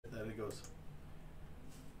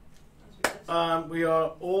We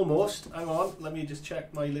are almost, hang on, let me just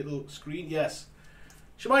check my little screen. Yes.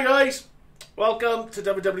 Shemai guys, welcome to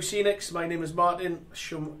WWScenics. My name is Martyn.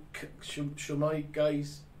 Shemai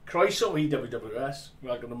guys, Croeso i WWS.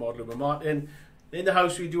 Welcome to Modelling with Martyn. In the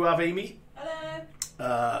house we do have Amy.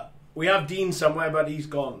 Hello. We have Dean somewhere, but he's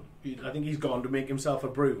gone. I think he's gone to make himself a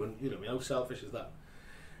brew, and you know how selfish is that?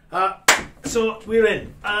 So we're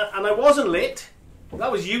in, and I wasn't late.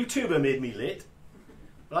 That was YouTube that made me late.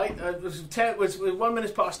 Right, it was 1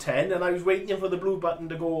 minute past 10, and I was waiting for the blue button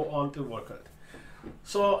to go on to work it.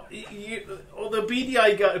 So, all the beady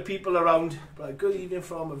eye people around, but good evening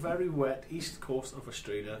from a very wet east coast of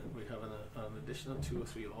Australia. We have an additional 2 or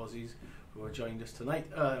 3 Aussies who have joined us tonight.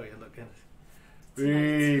 But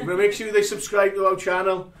make sure they subscribe to our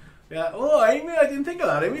channel. Yeah. Oh, Amy, I didn't think of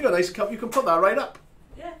that. Amy, got a nice cup. You can put that right up.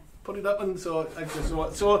 Yeah. Put it up, and so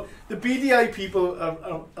the beady eye people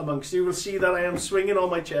amongst you will see that I am swinging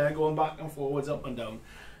on my chair, going back and forwards, up and down.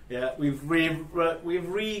 Yeah, we've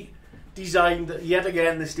redesigned yet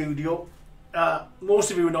again the studio.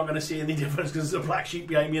 Most of you are not going to see any difference because there's a black sheep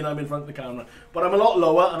behind me and I'm in front of the camera. But I'm a lot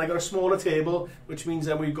lower, and I got a smaller table, which means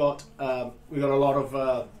that we've got a lot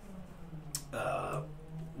of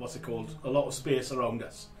what's it called? A lot of space around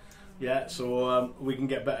us. Yeah, so we can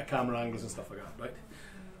get better camera angles and stuff like that, right?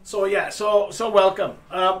 So yeah, so welcome.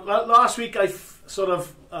 Last week I sort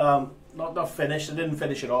of not finished. I didn't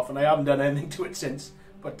finish it off, and I haven't done anything to it since.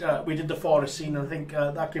 But we did the forest scene, and I think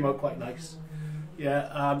that came out quite nice.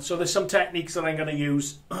 Yeah. So there's some techniques that I'm going to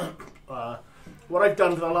use. What I've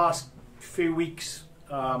done for the last few weeks,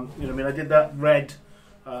 I did that red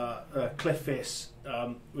cliff face,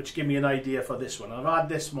 which gave me an idea for this one. I've had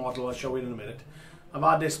this model. I'll show you in a minute. I've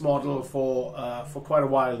had this model for quite a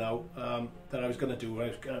while now that I was going to do.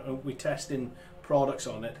 We're testing products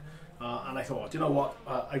on it, and I thought, you know what?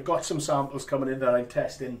 I've got some samples coming in that I'm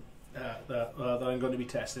testing, that I'm going to be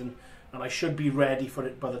testing, and I should be ready for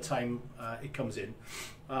it by the time it comes in.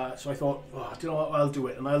 So I thought, oh, do you know what? I'll do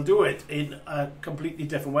it, and I'll do it in a completely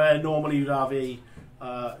different way. Normally, you'd have the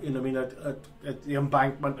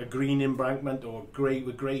embankment, a green embankment, or grey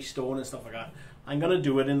with grey stone and stuff like that. I'm going to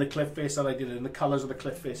do it in the cliff face that I did, in the colours of the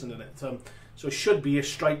cliff face and in it. So it should be a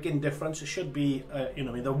striking difference. It should be,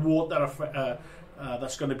 the water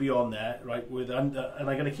that's going to be on there, right? And I'm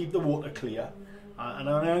going to keep the water clear, and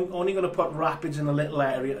I'm only going to put rapids in a little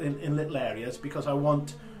area, in little areas, because I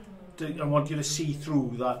want you to see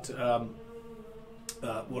through that.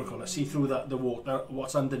 See through the water,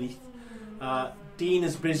 what's underneath. Dean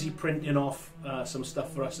is busy printing off some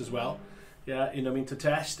stuff for us as well. Yeah, to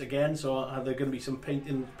test again. So they're going to be some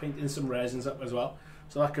painting some resins up as well.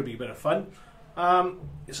 So that could be a bit of fun.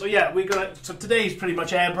 So yeah, so today's pretty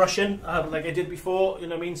much airbrushing, like I did before.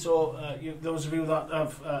 So those of you that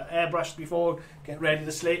have airbrushed before, get ready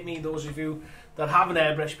to slate me. Those of you that haven't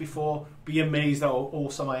airbrushed before, be amazed how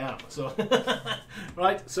awesome I am. So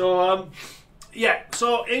right. So yeah.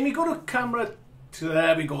 So Amy, go to camera. So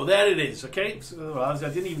there we go. There it is. Okay. So I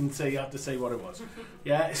didn't even have to say what it was.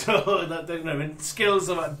 Yeah. So skills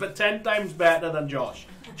are but 10 times better than Josh.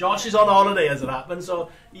 Josh is on holiday as it happens, so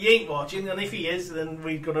he ain't watching. And if he is, then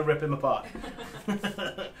we're gonna rip him apart.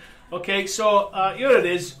 Okay. So here it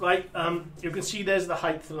is. Right. You can see there's the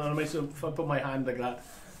height. And so if I put my hand like that,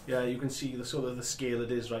 yeah, you can see the sort of the scale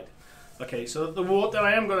it is. Right. Okay. So the water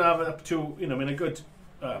I am gonna have it up to a good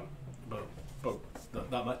about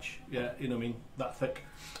that much, yeah, that thick,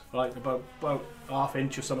 like about ½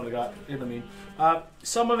 inch or something like that,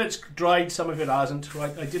 some of it's dried, some of it hasn't,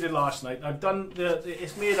 right? I did it last night. I've done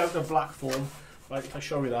it's made out of black foam, right? If I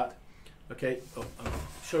show you that, okay, I'll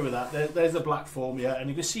show you that. There's the black foam, yeah, and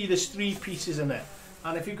you can see there's 3 pieces in there,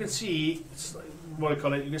 and if you can see, you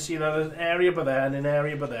can see that there's an area by there and an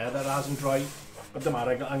area by there that hasn't dried, but don't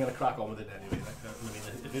matter, I'm going to crack on with it anyway.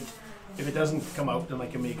 If it doesn't come out, then I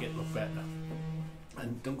can make it look better.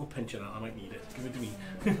 And don't go pinching it, I might need it. Give it to me.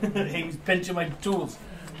 He's pinching my tools.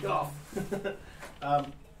 Get off.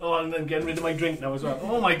 And then getting rid of my drink now as well.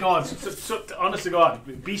 Oh my God, honest to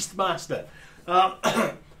God, beast master.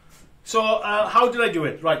 So how did I do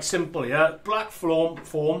it? Right, simple, yeah. Black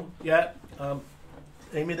foam, yeah.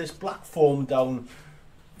 Amy, this black foam down,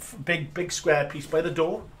 big square piece by the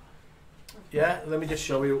door. Yeah, let me just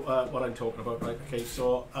show you what I'm talking about. Right, okay,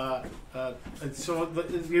 so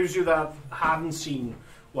usually that haven't seen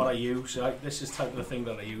what I use. Right, this is the type of thing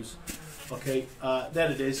that I use. Okay,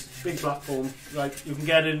 there it is, big black foam. Right, you can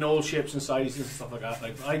get it in all shapes and sizes and stuff like that.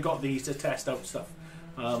 Like I got these to test out stuff.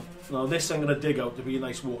 Now this I'm going to dig out to be a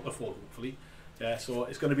nice waterfall, hopefully. Yeah, so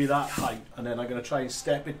it's going to be that height, and then I'm going to try and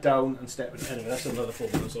step it down and step it. Anyway, that's another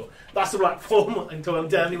foam. So that's the black foam until I'm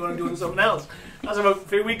definitely when I'm doing something else. That's about a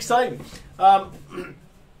few weeks' time.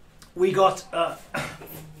 We got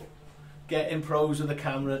getting pros with the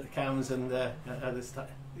cams and this time.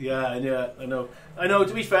 Yeah, I know.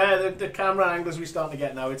 To be fair, the camera angles we're starting to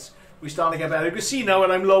get now, we're starting to get better. You can see now when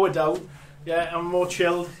I'm lower down. Yeah, I'm more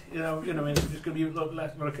chilled. You know. I mean, it's going to be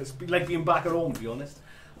it's like being back at home, to be honest.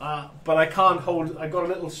 But I can't hold. I got a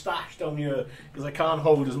little stash down here because I can't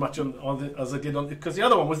hold as much as I did on. Because the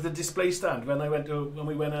other one was the display stand. When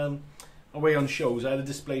we went away on shows, I had a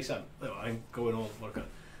display stand. Oh, I'm going all work.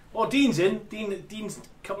 Oh, Dean's in. Dean's a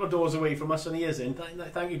couple of doors away from us, and he is in.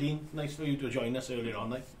 Thank you, Dean. Nice for you to join us earlier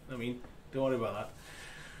on. I mean, don't worry about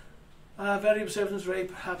that. Very observant Ray.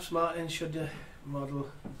 Perhaps Martin should model.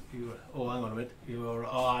 Oh, hang on a minute.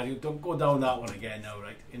 You don't go down that one again now,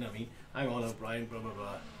 right? You know what I mean? Hang on, Brian. Blah blah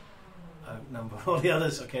blah. Number all the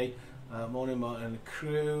others. Okay. Morning, Martin.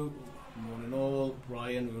 Crew. Morning, all.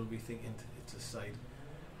 Brian will be thinking it's a side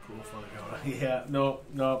profile. Yeah. No.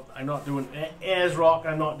 I'm not doing Ayers Rock.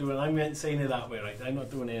 I meant saying it that way, right? I'm not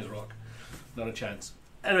doing Ayers Rock. Not a chance.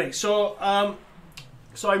 Anyway, so I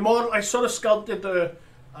sort of sculpted the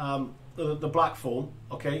black foam,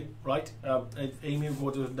 okay, right? Amy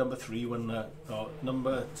will go to number 3 when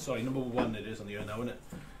number 1 it is on the air now, isn't it?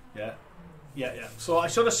 Yeah. So I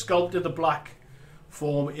sort of sculpted the black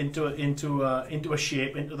foam into a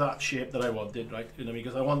shape, into that shape that I wanted, right? You know,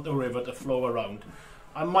 because I want the river to flow around.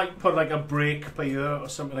 I might put like a break by here or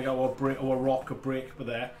something like that, or a rock, a break by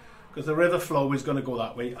there, because the river flow is going to go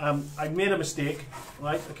that way. I made a mistake,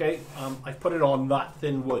 right? Okay, I put it on that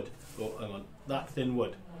thin wood. Oh, hang on, that thin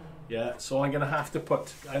wood. Yeah, so I'm going to have to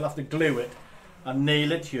I'll have to glue it and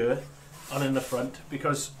nail it here and in the front,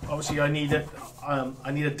 because obviously I need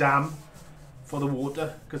a dam for the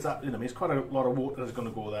water, because that, you know, it's quite a lot of water that's going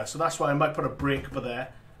to go there. So that's why I might put a break by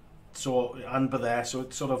there, so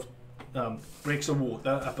it sort of breaks the water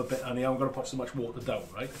up a bit, and I'm going to put so much water down,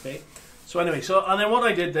 right? Okay. So anyway, and then what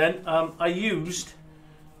I did then, I used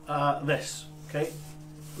this, okay,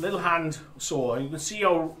 little hand saw. You can see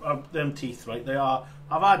how them teeth, right?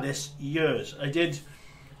 I've had this years. I did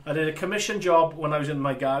a commission job when I was in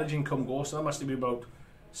my garage in Cumgo, so that must have been about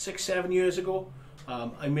 6-7 years ago.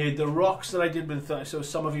 I made the rocks that I did with, so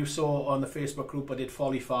some of you saw on the Facebook group, I did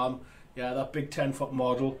Folly Farm, yeah, that big 10-foot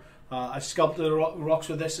model. I sculpted the rocks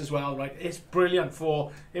with this as well, right? It's brilliant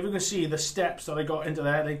for, if you can see the steps that I got into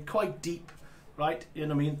there, they're quite deep, right? You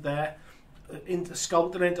know what I mean? There,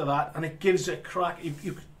 sculpted into that, and it gives it a crack.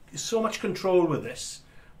 You so much control with this,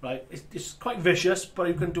 right? It's quite vicious, but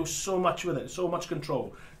you can do so much with it, so much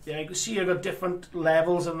control. Yeah, you can see I've got different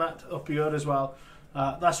levels and that up here as well.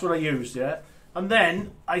 That's what I used, yeah. And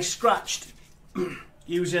then I scratched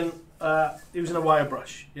using a wire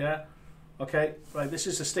brush, yeah. Okay, right, this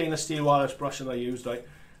is a stainless steel wireless brush that I used, right?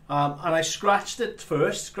 And I scratched it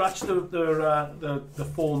first, scratched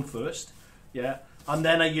the foam first, yeah, and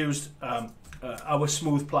then I used our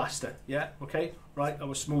smooth plaster, yeah, okay, right,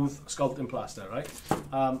 our smooth sculpting plaster, right?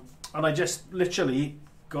 And I just literally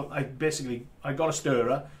I got a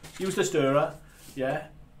stirrer, used a stirrer, yeah,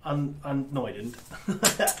 and no I didn't.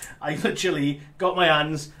 I literally got my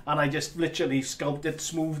hands and I just literally sculpted,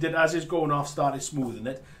 smoothed it as it's going off, started smoothing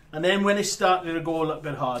it. And then when it started to go a little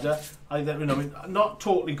bit harder, I then, you know, not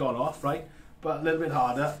totally gone off, right, but a little bit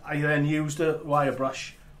harder, I then used a wire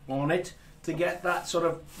brush on it to get that sort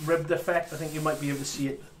of ribbed effect. I think you might be able to see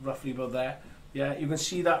it roughly about there. Yeah, you can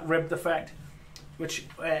see that ribbed effect, which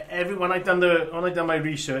when I done my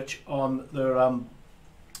research on the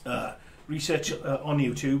research on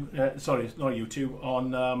YouTube, sorry, not YouTube,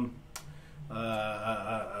 on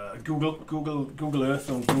Google Earth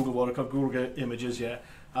and Google Images, yeah.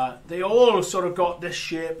 They all sort of got this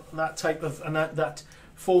shape, that type of, and that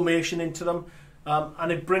formation into them, and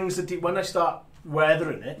it brings the when I start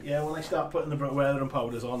weathering it, yeah, when I start putting the weathering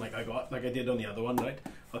powders on, like I did on the other one, right?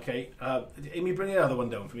 Okay, Amy, bring the other one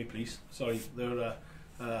down for me, please. Sorry, that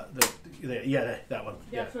one.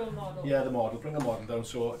 Yeah, for the model. Yeah, the model. Bring the model down,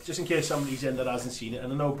 so just in case somebody's in that hasn't seen it,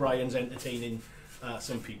 and I know Brian's entertaining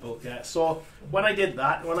some people. Yeah, so when I did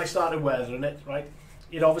that, when I started weathering it, right,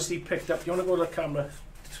 it obviously picked up. You want to go to the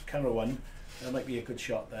camera 1? That might be a good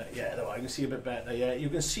shot there. Yeah, there, I can see a bit better. Yeah, you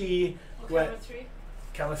can see where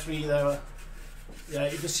camera 3 there. Yeah,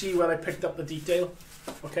 you can see where I picked up the detail.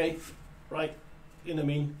 Okay, right. You know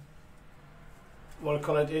what I mean? What I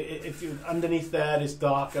call it? If you underneath there is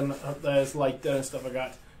dark and there's light there and stuff like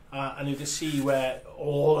that, and you can see where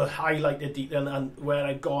all the highlighted detail and where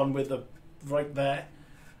I've gone with the right there.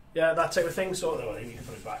 Yeah, that type of thing. So you can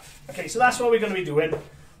put it back. Okay, so that's what we're going to be doing.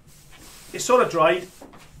 it's sort of dried.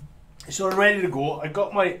 It's sort of ready to go. I've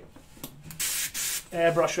got my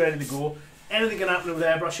airbrush ready to go. Anything can happen with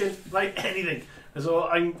airbrushing, right? Anything. So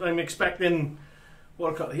I'm expecting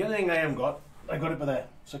watercolor. The only thing I haven't got, I got it by there.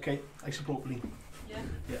 It's okay. Isopropylene.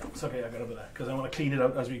 Yeah, it's okay. I got it by there because I want to clean it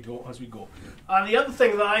out as we go. And the other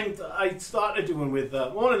thing that I started doing with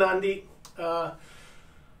morning Andy,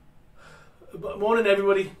 morning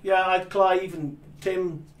everybody. Yeah, I had Clive and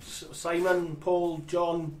Tim, Simon, Paul,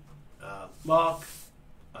 John, Mark,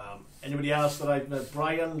 anybody else that I've met,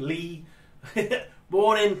 Brian, Lee.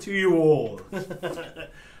 Morning to you all.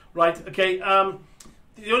 Right, okay.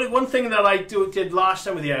 The only one thing that I did last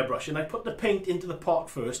time with the airbrush, and I put the paint into the pot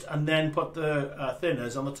first and then put the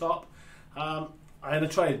thinners on the top. I'm going to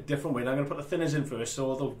try a different way. I'm going to put the thinners in first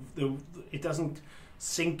so it doesn't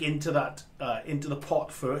sink into that into the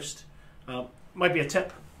pot first. Might be a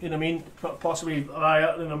tip, you know what I mean? Possibly,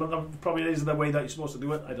 probably is the way that you're supposed to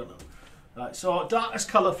do it. I don't know. So darkest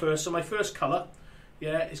colour first. So my first colour,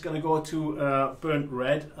 yeah, is going to go to burnt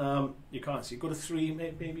red. You can't see. Go to 3,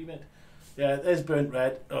 maybe mid. Yeah, there's burnt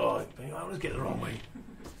red. Oh, I always get it the wrong way.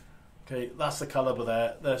 Okay, that's the colour,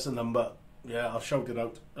 but there's the number. Yeah, I'll shout it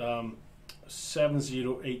out.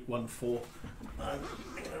 70814. And I'm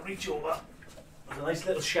going to reach over. There's a nice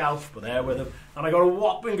little shelf but there with them, and I got a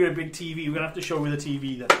whopping great big TV. We're going to have to show you the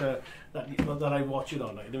TV that I watch it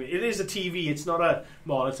on. It is a TV. It's not a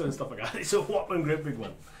monitor and stuff like that. It's a whopping great big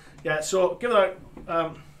one. Yeah, so give it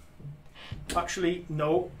a... actually,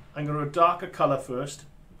 no. I'm going to do a darker colour first.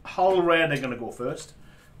 Hull red I'm going to go first.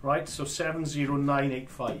 Right, so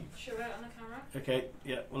 70985. Show it on the camera. Okay,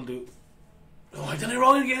 yeah, we'll do... Oh, I done it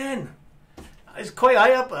wrong again! It's quite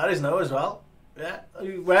high up there, isn't it, as well? Yeah,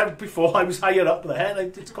 where before I was higher up there.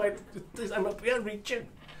 It's quite... I'm up here reaching.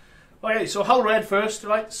 Okay, so hull red first,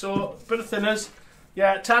 right? So, bit of thinners.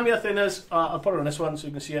 Yeah, Tamiya thinners. I'll put it on this one so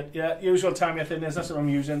you can see it. Yeah, usual Tamiya thinners, that's what I'm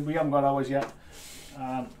using. We haven't got ours yet.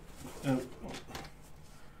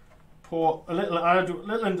 Pour a little, I'll do a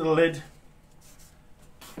little into the lid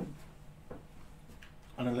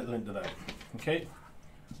and a little into there. Okay,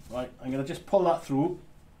 right, I'm going to just pull that through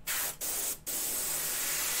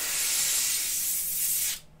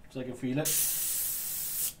so I can feel it.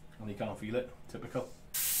 And you can't feel it, typical.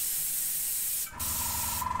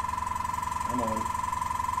 Come on.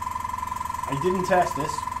 I didn't test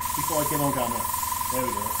this before I came on camera. There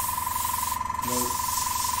we go. No.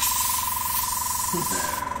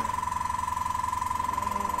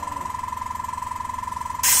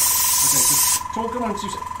 Okay, so talk amongst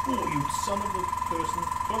yourselves. Oh, you son of a person.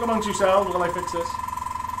 Talk amongst yourselves while I fix this.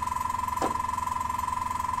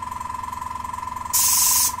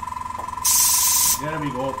 There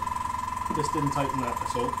we go. This didn't tighten that,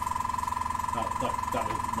 so that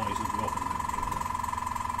was noise would go off in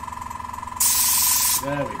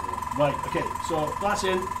there. There we go. Right, okay, so that's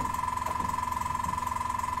in.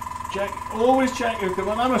 Always check your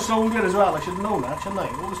equipment. I'm a soldier as well, I should know that, shouldn't I?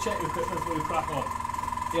 Always check your equipment before you crack on.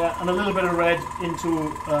 Yeah, and a little bit of red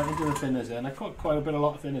into the thinners there, and I put quite a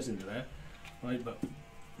lot of thinners into there, right? But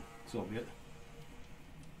it's all good.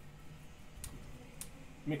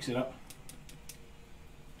 Mix it up.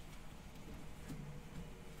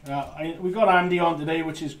 We got Andy on today,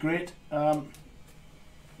 which is great.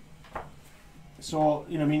 So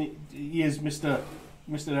you know, I mean, he is Mr.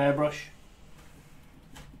 Airbrush.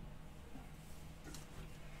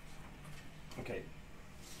 Okay.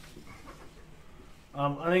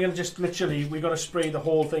 I'm going to just literally, we got to spray the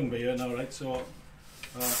whole thing by here now, right? So,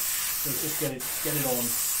 just get it on.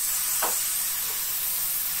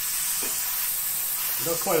 We've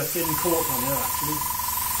got quite a thin coat on here, actually.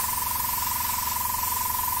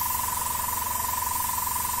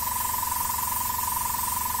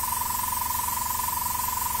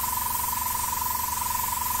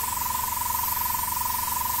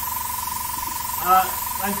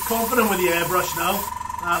 I'm confident with the airbrush now.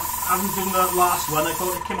 I haven't done that last one. I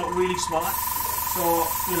thought it came out really smart. So,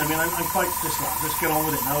 you know, I mean, I'm quite just get on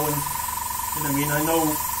with it now. And, you know, I mean, I know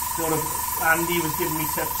sort of Andy was giving me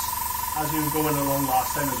tips as we were going along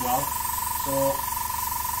last time as well. So,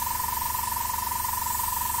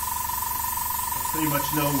 I pretty much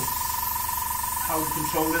know how to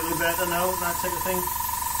control it a little better now, that type of thing.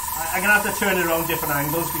 I'm going to have to turn it around different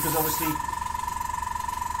angles because obviously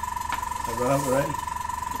I've run out already.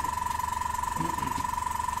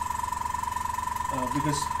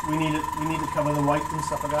 Because we need to cover the white and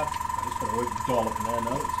stuff like that. I just put a white dollop in there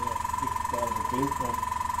now, so a big dollop of glue from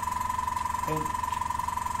paint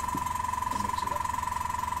and mix it up.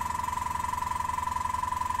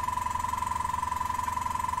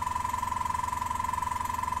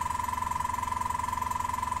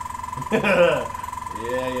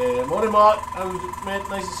 Yeah. Morning, Mark. Mate,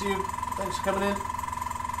 nice to see you. Thanks for coming in.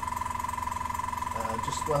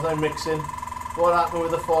 Just while I'm mixing, what happened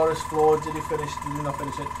with the forest floor? Did you not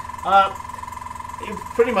finish it?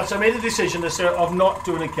 Pretty much, I made a decision of not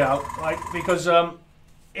doing a cow, right? Because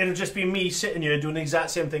it'll just be me sitting here doing the exact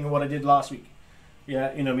same thing of what I did last week.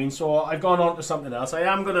 Yeah, you know what I mean? So I've gone on to something else. I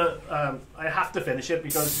have to finish it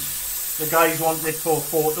because the guys want it for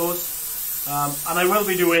photos. And I will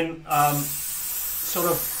be doing sort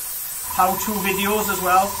of how-to videos as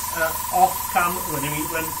well, off camera,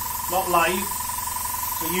 when not live.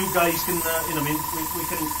 So you guys can, you know what I mean, we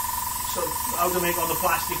can sort of how to make all the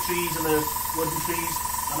plastic trees and the wooden trees,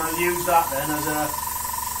 and I'll use that then as a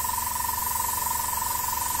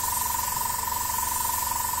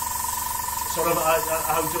sort of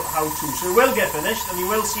how to. So it will get finished, and you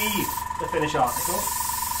will see the finished article.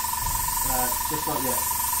 Just not yet.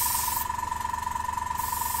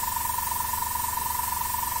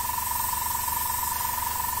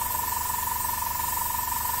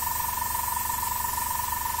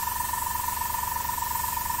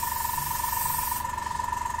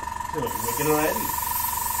 Make it already.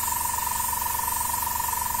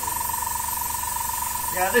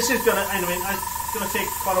 Yeah, this is gonna. It's gonna take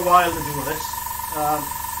quite a while to do this.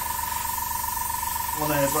 On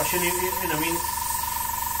airbrushing, you know, I mean,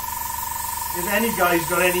 if any guys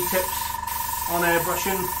got any tips on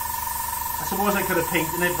airbrushing, I suppose I could have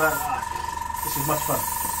painted it, but this is much fun.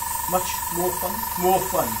 Much more fun. More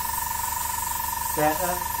fun.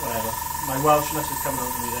 Better. Whatever. My Welshness is coming out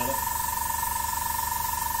to me there.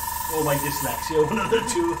 Or my dyslexia, one of the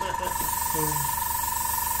two.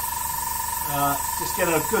 Just get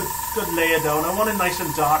a good layer down. I want it nice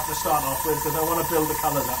and dark to start off with because I want to build the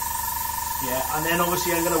colours up. Yeah, and then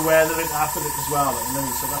obviously I'm going to weather it after it as well. You know,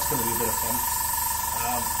 so that's going to be a bit of fun.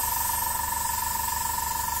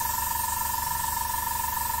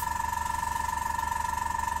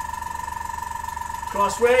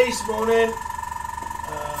 Crossways, morning.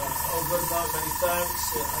 Oh, good about many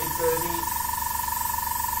thanks. Hi, Bernie.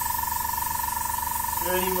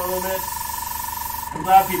 Early moment. I'm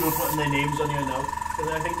glad people are putting their names on here now, because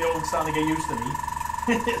I think they're all starting to get used to me.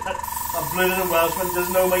 that blithering Welshman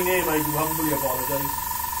doesn't know my name. I do humbly apologise.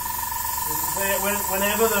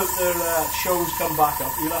 Whenever the shows come back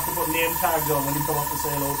up, you'll have to put name tags on when you come up and say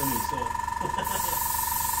hello to me. So.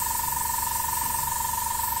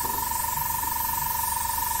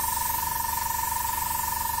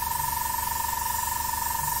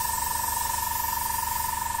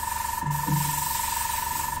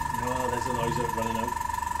 Running out.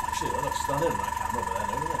 Actually, that looks stunning on that camera over there,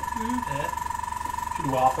 doesn't it? Yeah. Should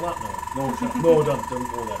do half of that? No, don't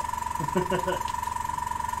go there.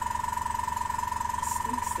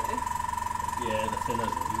 Stinks though. Yeah, the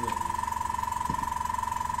thinners, isn't it?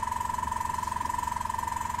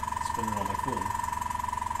 Spinning on my phone.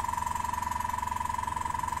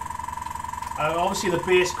 Obviously, the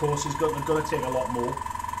base course is going to take a lot more.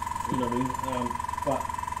 You know what I mean? But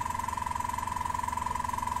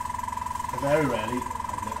very rarely, I'm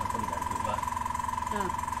putting back with that.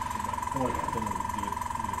 Don't worry, don't do it.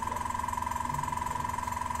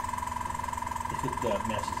 If it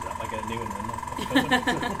messes it up, I get a new one then. I'm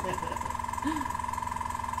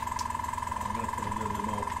going to put a little bit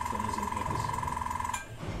more thinners in here because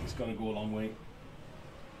it's going to go a long way.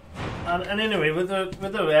 And anyway, with the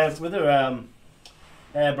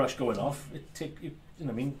airbrush going off, it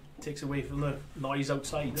takes away from the noise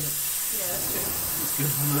outside, doesn't it? Yeah, that's true. It's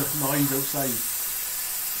good from the noise outside.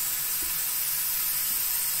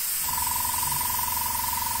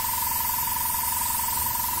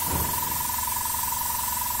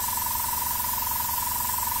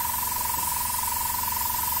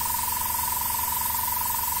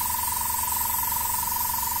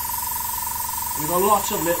 We've got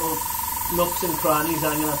lots of little nooks and crannies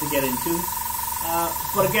I'm going to have to get into.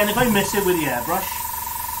 But again, if I miss it with the airbrush,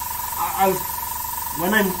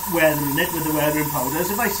 when I'm weathering it with the weathering powders,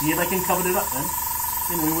 if I see it, I can cover it up then.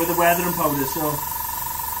 You know, with the weathering powders, so.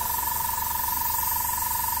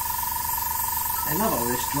 I love how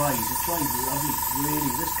this dries. It dries lovely, really.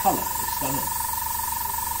 This colour is stunning.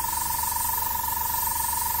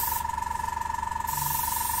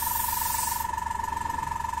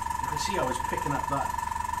 You can see how it's picking up that.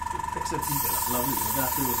 It picks the detail up lovely. We're going to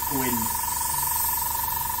have to go in,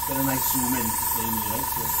 get a nice zoom in, right?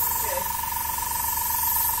 So. Okay.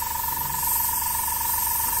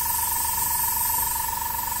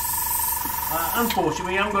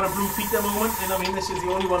 Unfortunately, I haven't got a blue feet at the moment. You know what I mean? This is the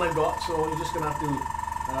only one I've got, so you're just going to have to.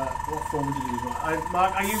 What form did you use?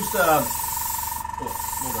 Mark, I used. Oh,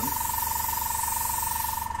 hold on.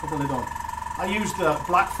 Put the lid on. I used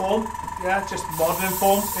black foam, yeah, just modelling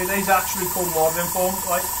foam. It is actually called modelling foam,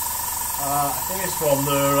 right? I think it's from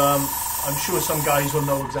the, I'm sure some guys will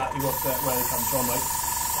know exactly where it comes from, right?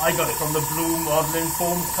 I got it from the Blue Modelling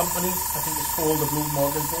Foam Company. I think it's called the Blue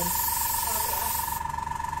Modelling Foam.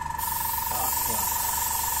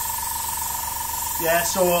 Yeah,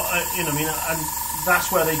 so you know, I mean, and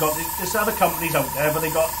that's where they got. There's other companies out there, but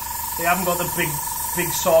they haven't got the big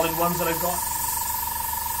solid ones that I've got.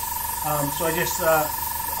 So I just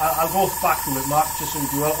I'll go back to it, Mark, just so you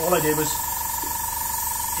do. All I did was,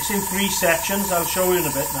 it's in 3 sections. I'll show you in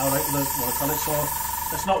a bit now, right? What I call it. So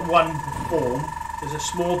it's not one form. There's a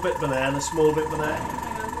small bit for there and a small bit for there.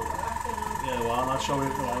 Yeah, well, I'll show you.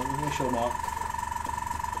 Let me show Mark.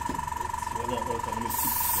 We're not working. Let me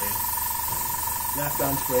keep spraying. Left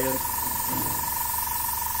hand spraying.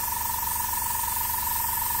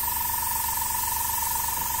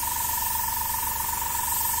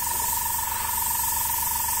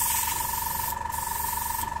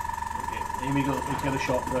 Okay, here we go. We get a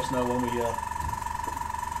shot for us now when we I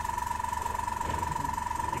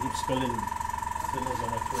keep spilling thinners on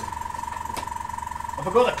my phone. I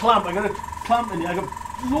forgot a clamp. I got a clamp in here. I got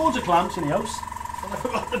loads of clamps in the house, and I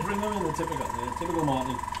forgot to bring them in. The typical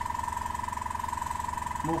Martyn.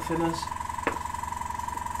 More thinners.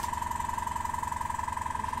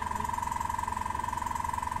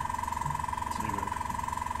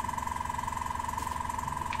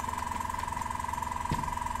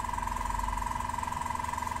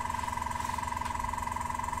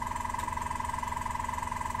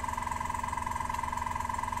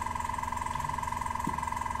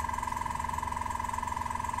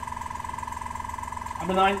 I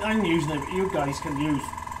mean, I'm using it, but you guys can use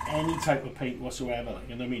any type of paint whatsoever, like,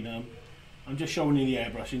 you know what I mean? I'm just showing you the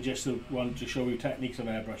airbrushing, just to want to show you techniques of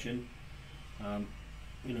airbrushing. You know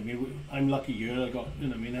what I mean? I'm lucky here, I got, you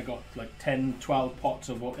know what I mean, I got like 10, 12 pots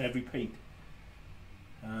of every paint.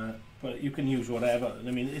 But you can use whatever.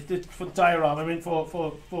 I mean, for diorama, I mean,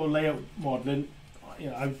 for layout modelling, you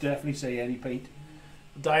know, I would definitely say any paint.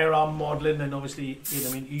 Diorama modelling, then obviously, you know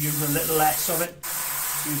what I mean, you use a little less of it.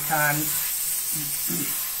 You can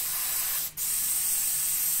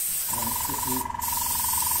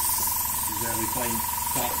very fine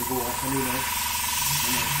start to go off anyway.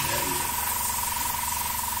 There we go.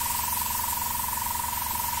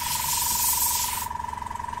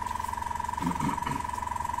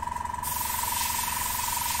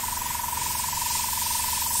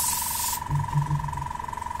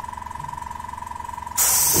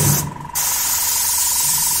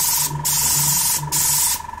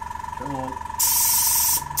 Come on.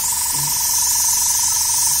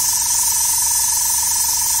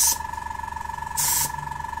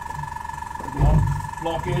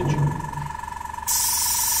 Blockage. You're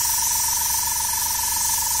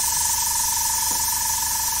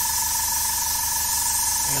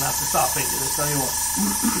gonna have to stop painting this, tell you what.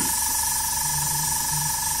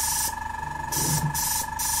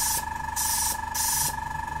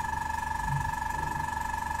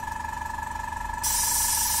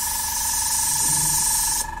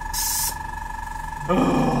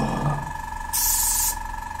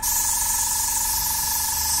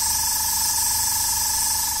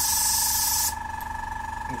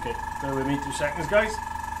 Okay, bear with me 2 seconds, guys.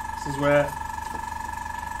 This is where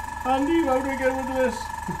Andy, how do I get rid of this?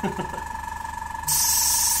 Okay,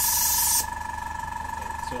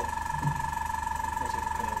 so that's it.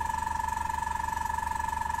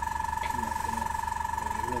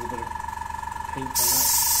 A little bit of paint on that.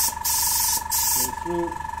 Go through.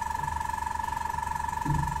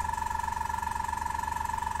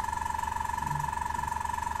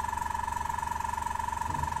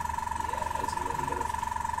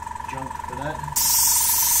 Junk for that,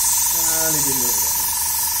 and it didn't work again.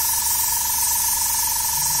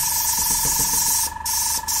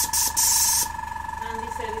 Andy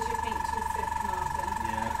said, is your paint too thick, Martyn?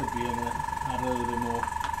 Yeah, it could be in there. Add a little bit more.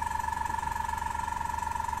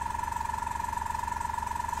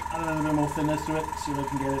 Add a little bit more thinness to it, see if I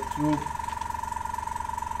can get it through.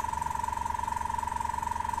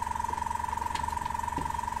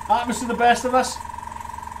 Happens to the best of us.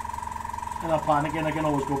 And I'm panicking, I can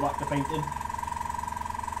always go back to painting. Go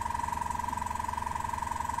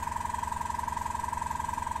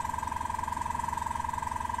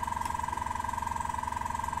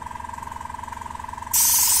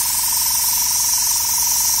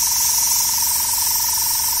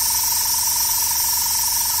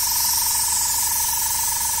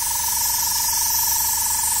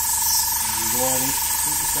on, I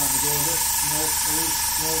think we're starting to go with it.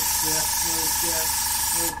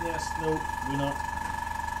 No, yes, no, we're not.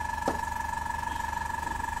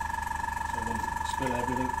 So I'm going spill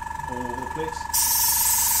everything all over the place.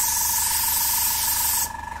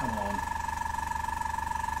 Come on.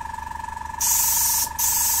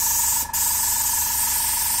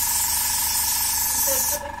 So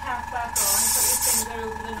put the cap back on, put your finger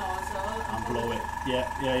over the nozzle And blow it. Yeah.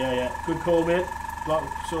 Good call, mate.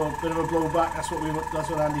 So a bit of a blow back. That's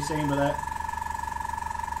what Andy's saying with that.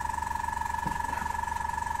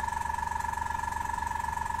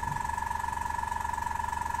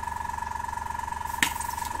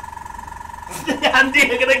 Andy,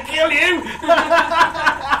 I'm gonna kill you!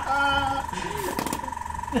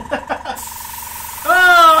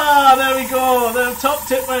 Ah, there we go. The top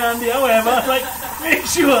tip by Andy. However, like, make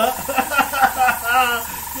sure.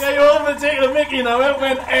 Yeah, you're overtaking a Mickey now. It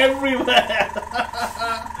went everywhere.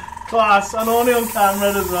 Class, and only on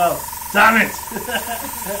camera as well. Damn it!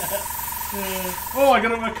 Oh, I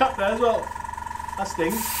got a cut there as well. That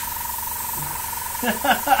stings.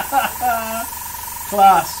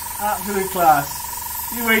 Class. Absolute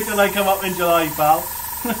class. You wait till I come up in July, pal.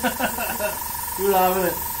 You're having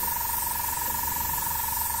it.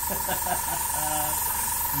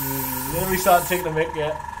 Let me start taking the mic,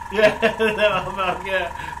 yeah. Yeah,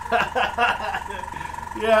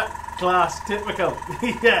 yeah, class, typical.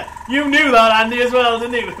 Yeah, you knew that, Andy, as well,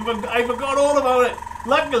 didn't you? I forgot all about it.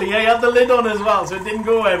 Luckily, I had the lid on as well, so it didn't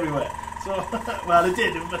go everywhere. So, well, it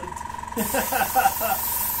did, but...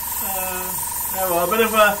 yeah, well, a bit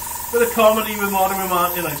of comedy with Martyn,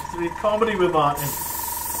 comedy with Martyn.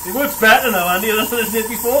 It works better now, Andy, than it did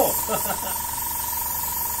before.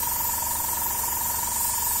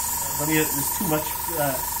 But there's too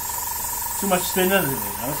much spinner in it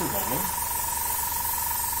now, that's a problem.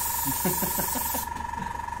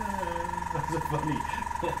 That's funny.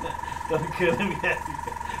 Don't kill him yet.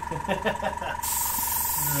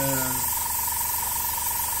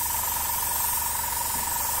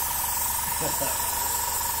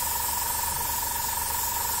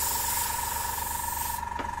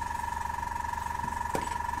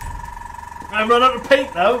 I've run out of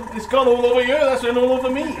paint now. It's gone all over you. That's been all over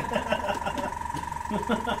me.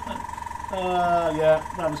 Yeah,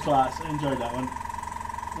 that was class. I enjoyed that one.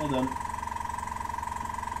 Well done.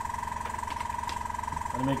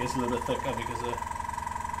 I'm going to make this a little bit thicker because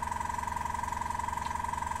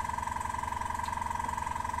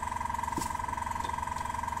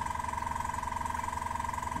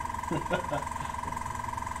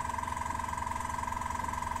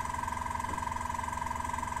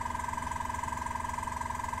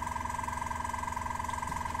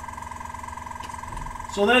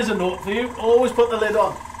so there's a note for you. Always put the lid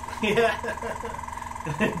on. Yeah.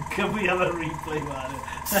 Can we have a replay, man?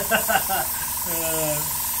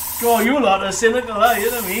 God, you lot are cynical, are you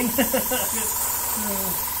know what I mean?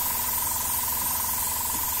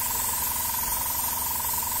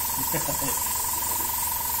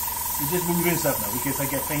 You're just moving stuff now because I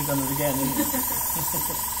get paint on it again, isn't it?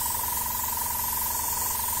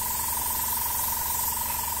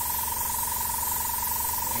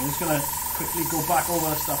 I'm just going to quickly go back over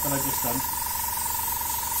the stuff that I've just done.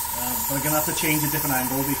 But I'm going to have to change a different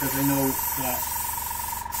angle because I know that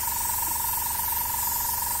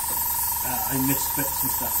I missed bits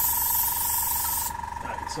and stuff.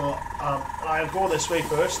 Right, so I'll go this way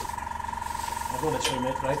first. I'll go this way,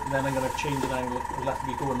 mate, right? And then I'm going to change an angle. It'll have to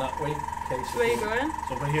be going that way. Okay, so where are you going?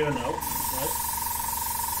 So we're here now, right?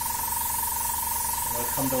 And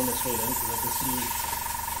I'll come down this way then because I can see...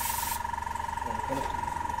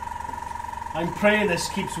 I'm praying this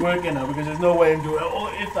keeps working now because there's no way I'm doing it. Oh,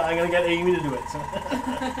 if that, I'm going to get Amy to do it. So.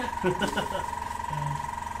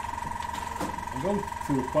 I'm going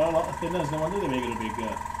through quite a lot of thinners. No wonder they make it a big...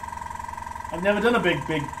 I've never done a big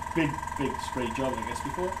spray job, I guess,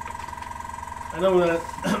 before. I know that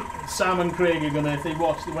Sam and Craig are going to,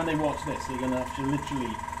 when they watch this, they're going to have to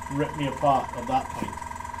literally rip me apart at that point.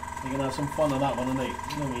 They're going to have some fun on that one, aren't they? You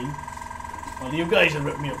know what I mean? Well, you guys have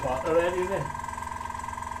ripped me apart already, isn't it?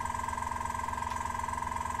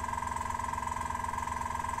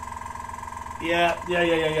 Yeah.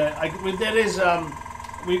 There is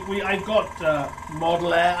I've got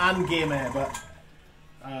model air and game air, but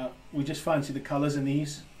we just fancy the colours in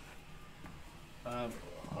these, and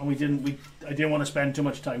I didn't want to spend too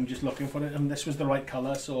much time just looking for it, and this was the right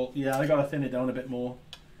colour, so yeah, I got to thin it down a bit more.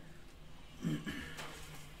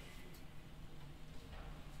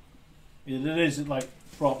 Yeah, there is like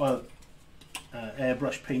proper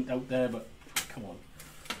airbrush paint out there, but come on,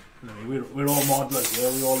 anyway, we're all modelers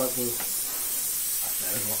here. We all have to.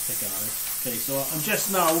 There's a lot thicker now. Okay, so I'm just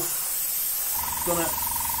now gonna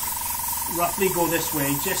roughly go this way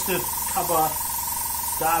just to cover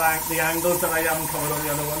the angles that I haven't covered on the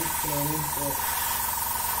other one. You know what I mean? So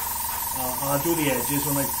I'll do the edges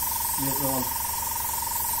when I later on.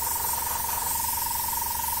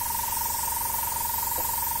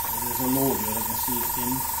 There's a load here, I can see it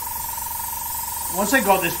in. Once I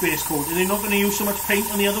got this base coat, you're not going to use so much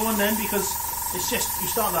paint on the other one then, because it's just, you're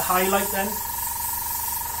starting to highlight then.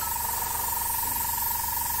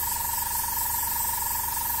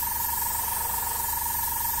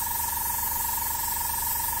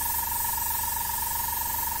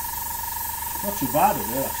 Not too bad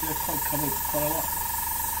over there actually, I've quite covered quite a lot.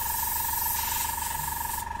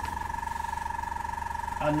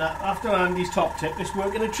 And after Andy's top tip, it's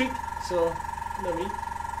working a treat, so, you know what I mean?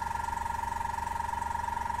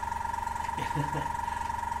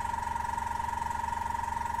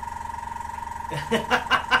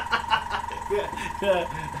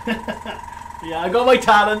 Yeah, I got my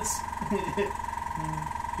talents.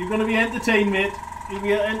 You're going to be entertained, mate. You'll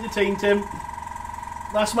be entertained, Tim.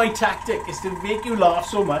 That's my tactic, is to make you laugh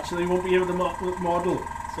so much that you won't be able to model.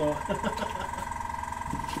 So.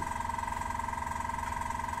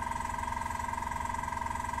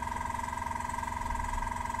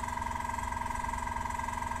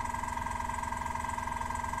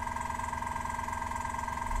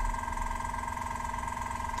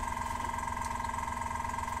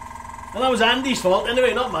 And that was Andy's fault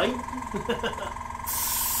anyway, not mine. Just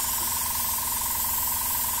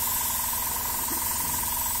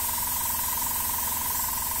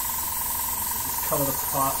cover the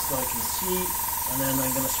parts that I can see, and then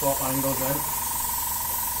I'm going to swap angles then.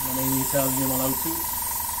 And then you tell me I'm allowed to.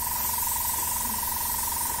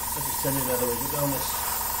 Let's just turn it the other way, go down this.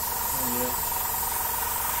 Down here.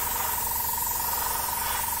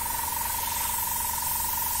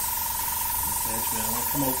 I want to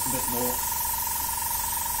come out a bit more.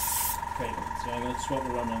 Okay, so I'm going to swap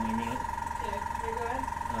around on the minute. Okay, where you going?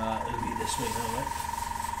 It'll be this way now, right?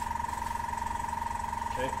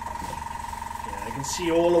 Okay. Yeah, I can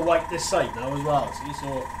see all the white this side now as well. See,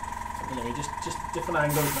 so anyway, just different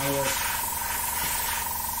angles now.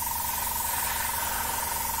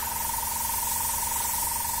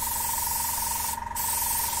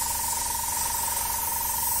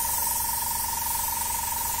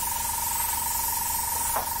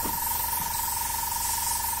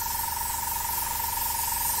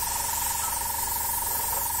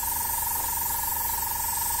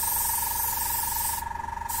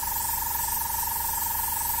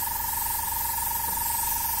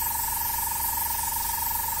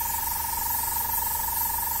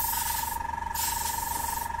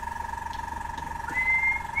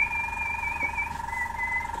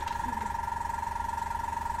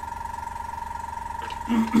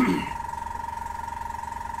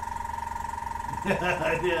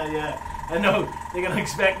 Yeah. I know they're going to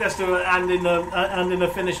expect us to hand in a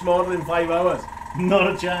finished model in 5 hours.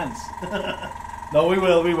 Not a chance. No, we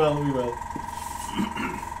will.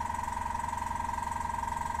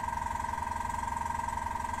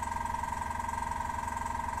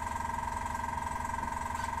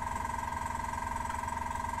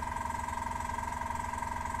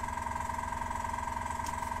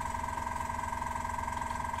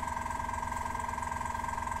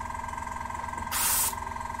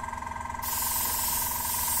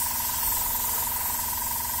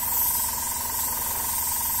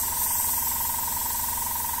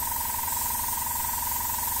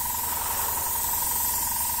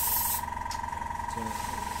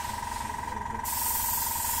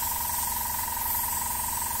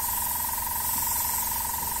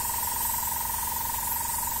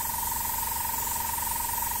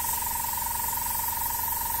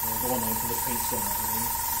 Go on to the paint on everything.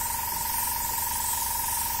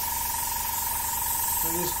 So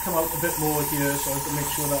just come out a bit more here so I can make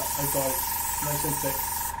sure that I've got it nice and thick.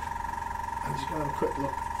 I'm just going to have a quick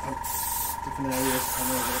look at different areas and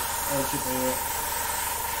then the edge of here.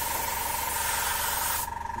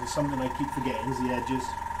 There's something I keep forgetting is the edges.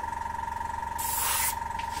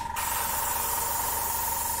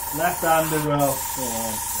 Left hand as well. Go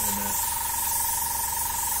on. Wait a minute.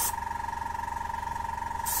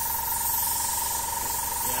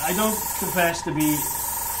 I don't confess to be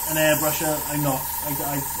an airbrusher. I'm not. I you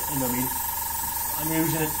know what I mean. I'm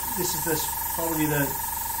using it. This is probably the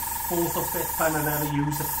 4th or 5th time I've ever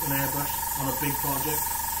used an airbrush on a big project.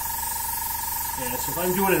 Yeah. So if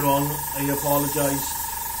I'm doing it wrong, I apologise.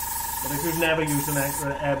 But if you've never used an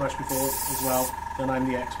airbrush before as well, then I'm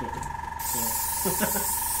the expert. So.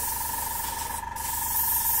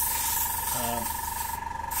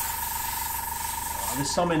 There's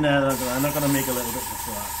some in there that I'm not going to make a little bit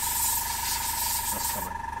for that. That's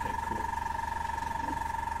coming. Okay, cool.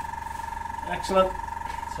 Excellent.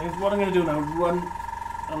 So what I'm going to do now is run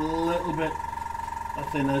a little bit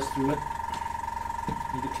thinners through it.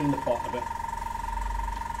 Need to clean the pot a bit.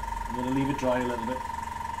 I'm going to leave it dry a little bit.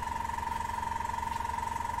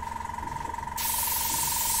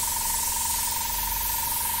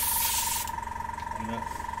 I'm going to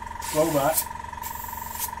go back.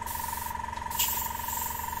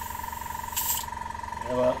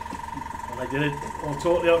 Yeah, well, I did it all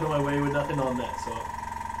totally out of my way with nothing on there, so.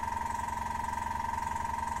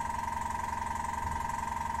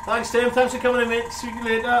 Thanks, Tim. Thanks for coming in, mate. See you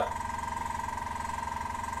later.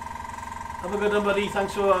 Have a good one, buddy.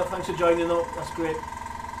 Thanks for joining, though. That's great.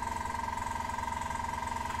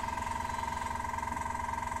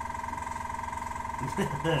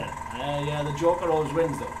 Yeah, the Joker always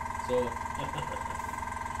wins, though. So,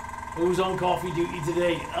 who's on coffee duty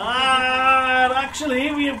today?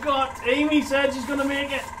 Actually, we have got Amy said she's going to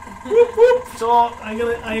make it. Whoop whoop. So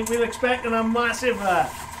we're expecting a massive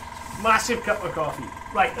cup of coffee.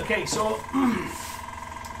 Right. Okay. So.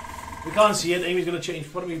 We can't see it. Amy's going to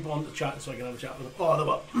change. Put him on the chat so I can have a chat with him. Oh, there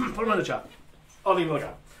we are. Put him on the chat. I'll leave him like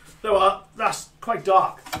that. There we are. That's quite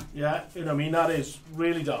dark. Yeah, you know what I mean? That is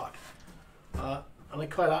really dark. And I'm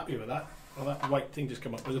quite happy with that. Well, that white thing just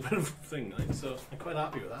came up with a bit of a thing, right? So I'm quite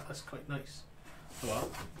happy with that. That's quite nice. There we are.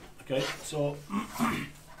 Okay, so I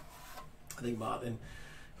think Martyn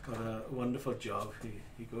got a wonderful job.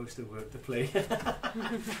 He goes to work to play.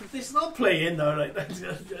 This is not playing though, right?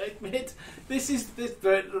 Mate, this is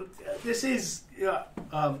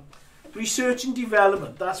research and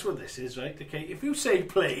development. That's what this is, right? Okay, if you say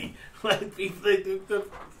play, like the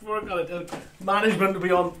management will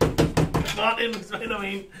be on Martyn. You know what I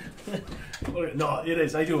mean? No, it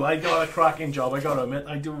is. I do. I got a cracking job. I got to admit,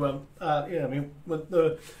 I do. I mean, with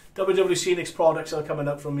the WWScenics products are coming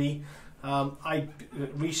up from me. I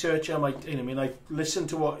research them. I listen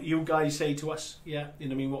to what you guys say to us. Yeah, you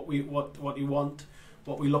know what I mean. What you want,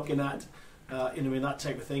 what we're looking at. That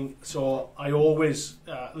type of thing. So I always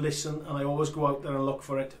listen, and I always go out there and look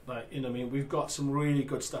for it. Like, we've got some really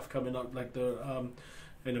good stuff coming up. Like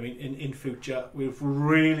in future, we're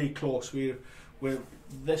really close. We're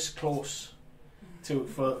this close to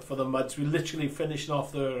for the muds. We're literally finishing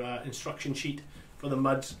off the instruction sheet for the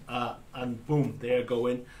muds, and boom, they're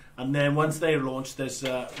going. And then once they're launched, there's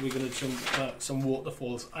we're going to do some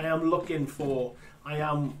waterfalls. I am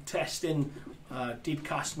testing deep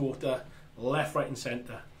cast water, left, right, and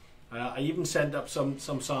centre. I even sent up some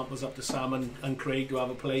samples up to Sam and Craig to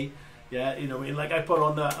have a play. Yeah, like I put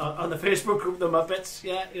on the Facebook group, the Muppets.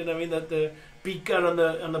 Yeah, the beaker and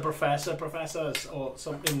the professor or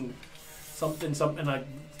something like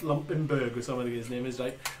Lumpenberg or something his name is,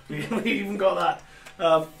 right? We even got that.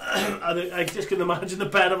 And I just can imagine the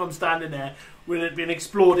pair of them standing there with it being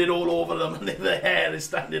exploded all over them, and the hair is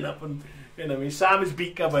standing up, and Sam is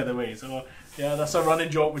beaker, by the way. So yeah, that's a running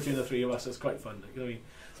joke between the three of us. It's quite fun.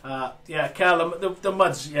 Yeah, Cal, the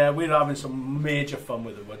muds. Yeah, we're having some major fun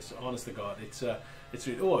with the muds. Honest to God, it's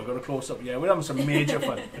really, oh, I got a close up. Yeah, we're having some major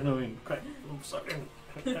fun. Quite sucking.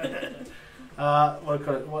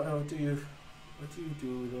 What do you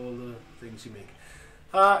do with all the things you make?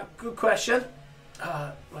 Good question.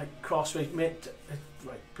 Like Crossways, mate,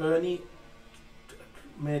 like Bernie,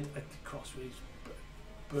 made Crossways,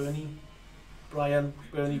 Bernie, Brian.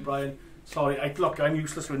 Sorry, I'm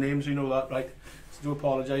useless with names. You know that, right? So do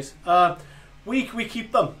apologise. We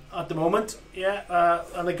keep them at the moment, yeah.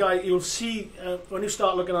 And the guy, you'll see when you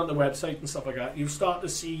start looking on the website and stuff like that, you start to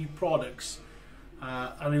see products,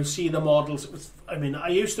 and you'll see the models. I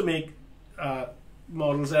used to make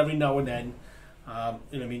models every now and then.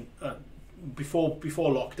 Before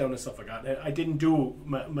lockdown and stuff like that, I didn't do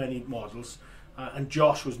many models, and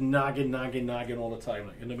Josh was nagging all the time.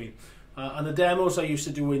 Like, you know what I mean? And the demos I used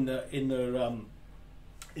to do in the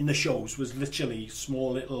shows was literally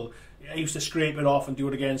small little. I used to scrape it off and do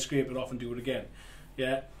it again, scrape it off and do it again.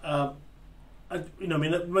 Yeah. The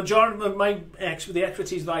majority of the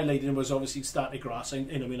expertise that I laid in was obviously static grass. I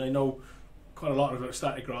know quite a lot about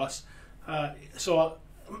static grass. But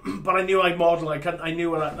I knew I'd model. I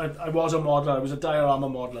knew I was a modeler. I was a diorama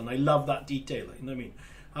modeler, and I love that detail. You know what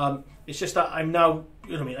I mean? It's just that I'm now.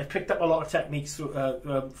 You know what I mean? I picked up a lot of techniques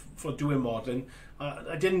for doing modeling.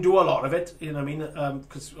 I didn't do a lot of it. You know what I mean?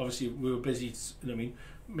 Because obviously we were busy. You know what I mean?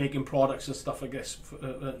 Making products and stuff. I guess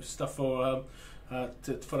stuff for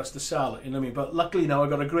us to sell. You know what I mean? But luckily now I've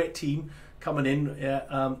got a great team coming in.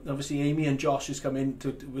 Obviously Amy and Josh has come in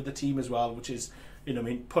with the team as well, which is, you know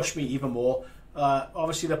what I mean, pushed me even more.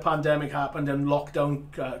 Obviously the pandemic happened and lockdown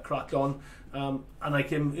cracked on, and I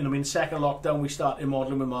came, second lockdown we started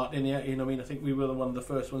modelling with Martyn. Yeah, I think we were one of the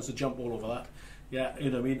first ones to jump all over that. Yeah,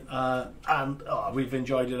 you know what I mean? And we've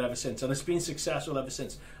enjoyed it ever since. And it's been successful ever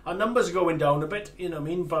since. Our numbers are going down a bit, you know what I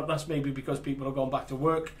mean? But that's maybe because people have gone back to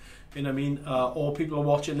work, you know what I mean? Or people are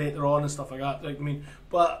watching later on and stuff like that. Like, I mean,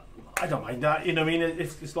 but I don't mind that, you know what I mean?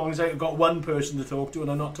 As long as I've got one person to talk to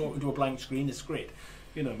and I'm not talking to a blank screen, it's great.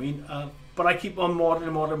 You know what I mean? But I keep on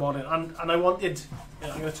modding. And I wanted...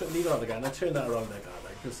 I'm going to leave it on again. I turn that around like that,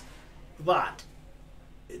 because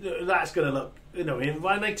that's going to look... You know,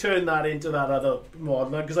 when I turn that into that other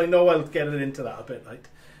mod, because I know I'll get it into that a bit, right?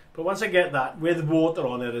 But once I get that with water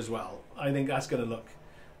on it as well, I think that's going to look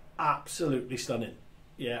absolutely stunning.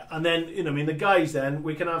 Yeah, and then, you know, I mean, the guys then,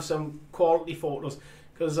 we can have some quality photos,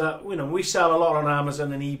 because, you know, we sell a lot on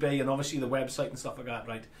Amazon and eBay and obviously the website and stuff like that,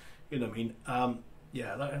 right? You know what I mean?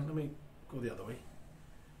 Yeah, let me go the other way.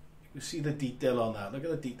 You can see the detail on that. Look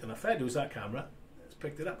at the detail. I fed use that camera. It's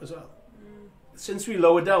picked it up as well. Since we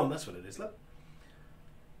lowered down, that's what it is, look.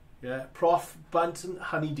 Yeah, Prof. Bunton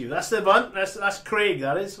Honeydew. That's the bunt. That's Craig,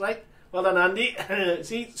 that is, right? Well done, Andy.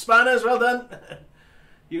 See, spanners, well done.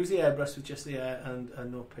 Use the airbrush with just the air and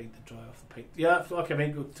no paint to dry off the paint. Yeah, okay,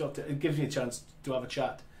 mate, go talk to, it gives me a chance to have a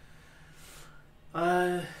chat.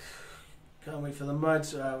 Can't wait for the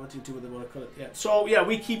muds. What do you do with the watercolour? Yeah. So, yeah,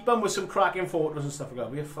 we keep them with some cracking photos and stuff like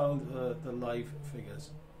that. We have found the live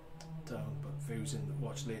figures down, but views in the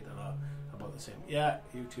watch later are about the same. Yeah,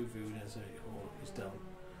 YouTube viewing is down.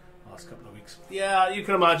 Last couple of weeks. Yeah, you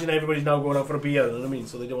can imagine everybody's now going out for a beer, you know what I mean?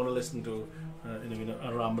 So they don't want to listen to a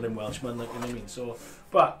rambling Welshman, like, you know what I mean? So,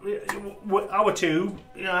 but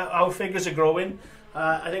our figures are growing.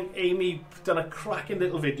 I think Amy done a cracking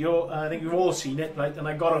little video. I think we've all seen it, right? And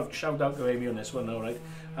I got a shout out to Amy on this one now, right?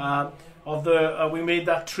 We made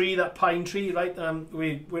that tree, that pine tree, right?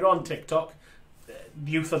 We're on TikTok.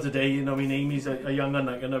 Youth of the day, you know what I mean? Amy's a young one,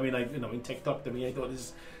 like, you know what I mean? TikTok to me, I thought this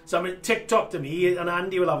is something. TikTok to me, and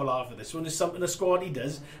Andy will have a laugh at this one. Is something a squad he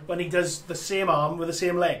does when he does the same arm with the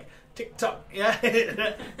same leg. TikTok, yeah.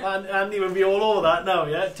 And Andy will be all over that now,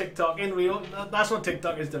 yeah. TikToking, that's what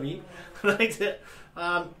TikTok is to me, right?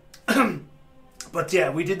 But yeah,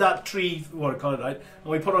 we did that tree, what I call it, right?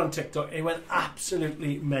 And we put it on TikTok. It went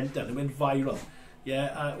absolutely mental. It went viral.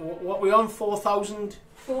 Yeah. What we on? 4,000.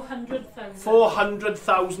 400,000.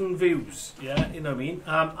 400,000 views. Yeah, you know what I mean.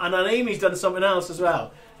 And then Amy's done something else as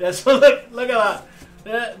well. Yeah, so look at that.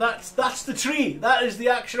 Yeah, that's the tree. That is the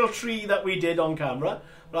actual tree that we did on camera,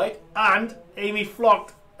 right? And Amy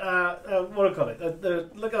flocked. What do I call it?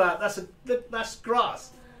 Look at that. That's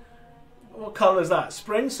grass. What colour is that?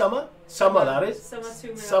 Spring, summer, that is.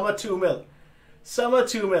 Summer 2 mil. Summer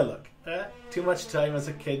 2 mil. Look. Too much time as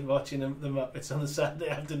a kid watching the Muppets on a Saturday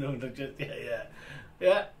afternoon.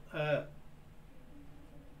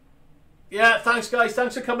 Yeah, thanks guys,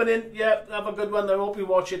 thanks for coming in. Yeah, have a good one. I hope you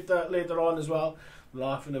watch it later on as well.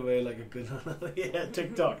 Laughing away like a good one. Yeah,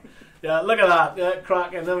 TikTok. Yeah, look at that. Yeah,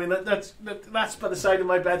 cracking. I mean, that's by the side of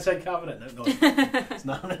my bedside cabinet. No, it's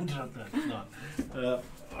not an interrupter. It's not.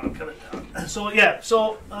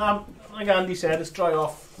 So like Andy said, it's dry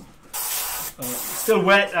off. Still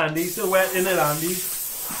wet, Andy. Still wet in it, Andy.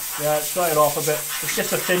 Yeah, dry it off a bit. It's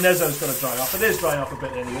just the thinners that it's going to dry off. It is drying off a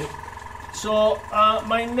bit anyway. So,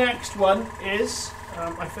 my next one is...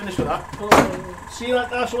 I finished with that. Oh, see,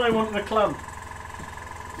 that's what I wanted to clamp.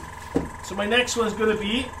 So my next one's going to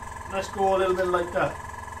be... Let's go a little bit lighter.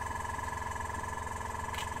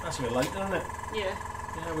 That's a bit lighter, isn't it? Yeah.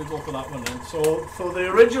 Yeah, we'll go for that one then. So, for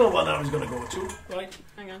the original one I was going to go to, right?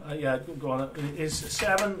 Hang on. Yeah, go on. It is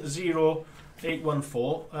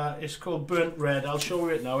 70814. It's called Burnt Red. I'll show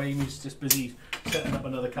you it now. Amy's just busy setting up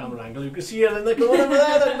another camera angle. You can see her in the corner over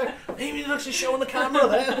there. Amy looks to show on the camera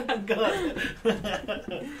there.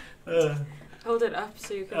 Hold it up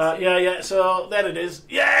so you can see. Yeah. So there it is.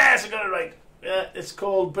 Yes, I got it right. Yeah, it's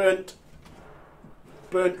called Burnt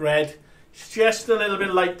Red. It's just a little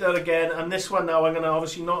bit lighter again. And this one now, I'm going to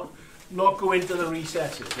obviously not go into the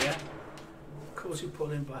recesses. Yeah. Of course, you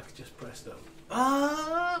pull in back. Just press down.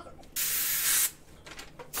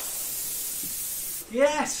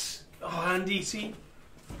 Yes! Oh, Andy, see?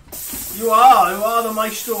 You are the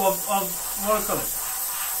maestro of what I call it?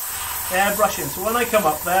 Airbrushing. So when I come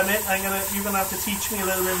up there, mate, you're gonna have to teach me a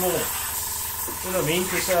little bit more. You know what I mean?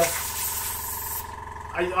 Because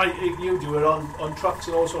you do it on trucks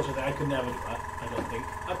and all sorts of things. I could never do that. I don't think.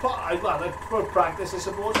 I put practice, I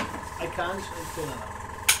suppose. I can.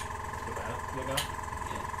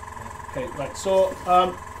 Okay, right. So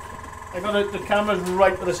I got the camera's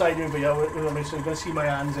right to the side of me, so you're going to see my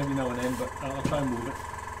hands every now and then, but I'll try and move it.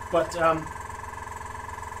 But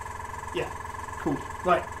yeah, cool.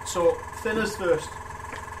 Right, so thinners first.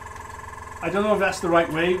 I don't know if that's the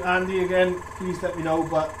right way, Andy. Again, please let me know.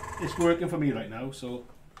 But it's working for me right now. So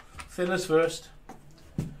thinners first,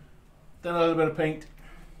 then a little bit of paint.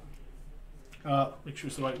 Make sure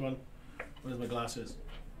it's the right one. Where's my glasses?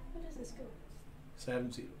 Where does this go?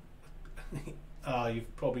 70.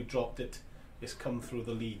 You've probably dropped it. It's come through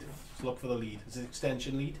the lead. So look for the lead. It's an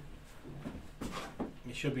extension lead.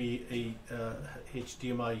 It should be a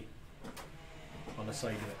HDMI on the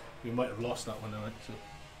side of it. We might have lost that one, right? So,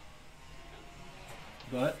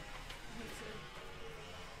 got it?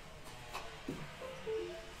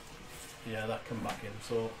 Yeah, that come back in.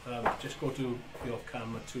 So just go to your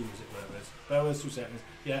camera 2, is it, whatever it is. Bear with us 2 seconds.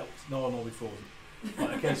 Yeah, no, we frozen.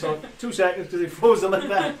 Right, okay, so 2 seconds because it frozen like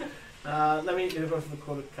that. Let me go to the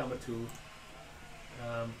camera 2.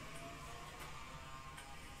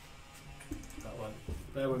 That one.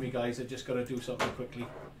 Bear with me, guys. I just got to do something quickly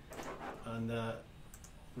and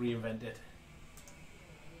reinvent it.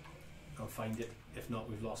 I'll find it. If not,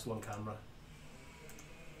 we've lost one camera.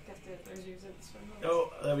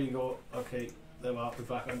 Oh, there we go. Okay, there we are. We're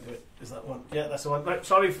back onto it. Is that one? Yeah, that's the one. Right.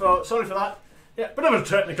 Sorry for that. Yeah, bit of a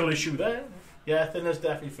technical issue there. Yeah, thinners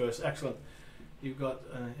definitely first. Excellent. You've got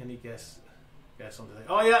any guess on today?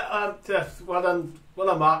 Oh yeah. Well done,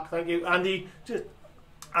 Mark. Thank you, Andy.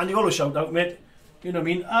 Andy, got a shout out, mate. You know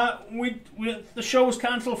what I mean? The show was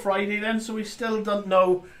cancelled Friday then, so we still don't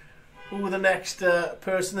know who the next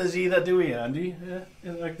person is either, do we, Andy? Yeah.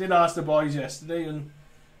 I did ask the boys yesterday, and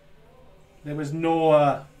there was no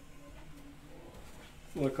what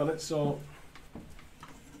do I call it? So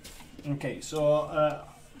okay, so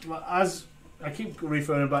as I keep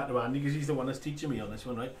referring back to Andy because he's the one that's teaching me on this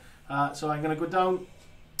one, right? So I'm going to go down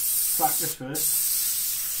practice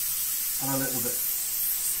first and a little bit.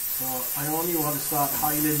 So I only want to start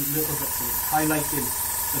highlighting little bits of it, highlighting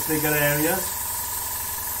the bigger areas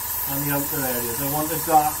and the outer areas. I want the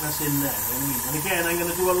darkness in there, you know what I mean? And again, I'm going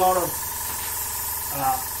to do a lot of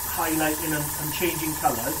highlighting and changing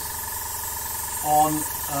colours on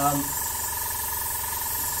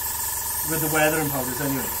with the weathering powders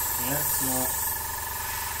anyway. Yeah, so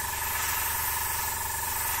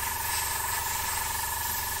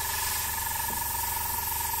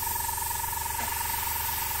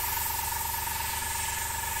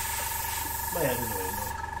my head in the way, no.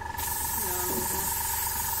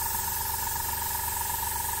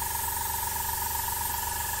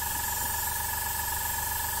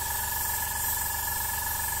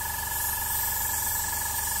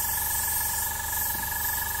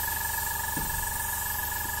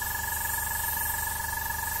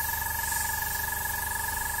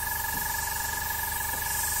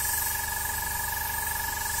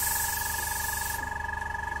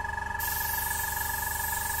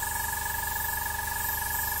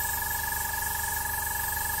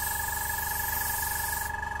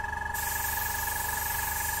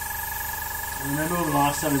 Remember the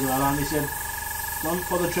last time as well, Andy said, don't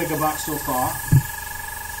put the trigger back so far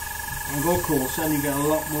and go closer and you get a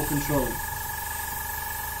lot more control.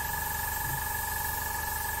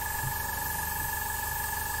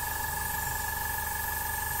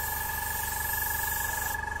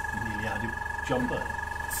 You nearly had your jumper.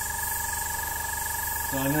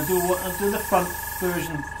 So I'm going to do the front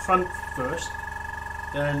first,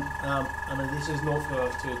 then and this is note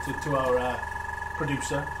to our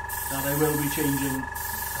producer that I will be changing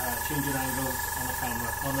angles on the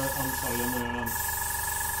camera on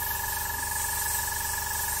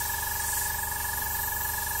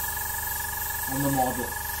the model.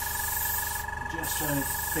 I'm just trying to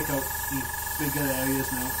pick out the bigger areas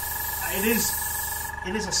now.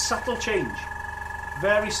 It is a subtle change,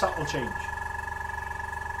 very subtle change,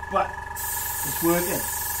 but it's working.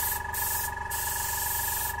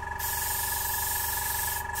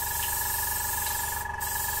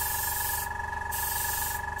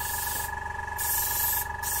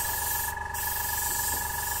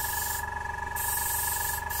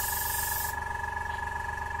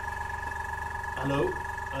 Hello,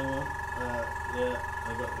 yeah, I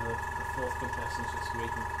got the fourth contestant just waiting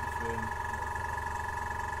to confirm.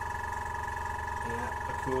 Yeah,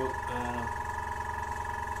 cool.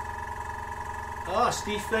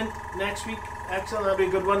 Steve Flint next week. Excellent, that'll be a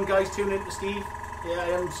good one, guys. Tune in to Steve. Yeah, I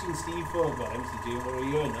haven't seen Steve for I haven't seen Steve for a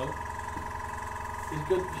year now. He's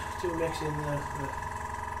good to mix in the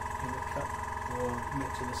cup or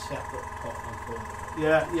mix in a separate pot and pour.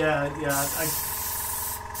 Yeah.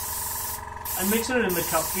 I'm mixing it in the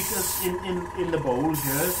cup because in the bowls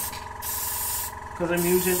here, because I'm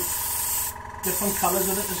using different colours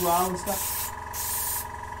with it as well and stuff.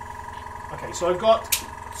 Okay, so I've got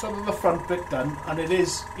some of the front bit done, and it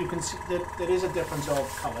is, you can see that there is a difference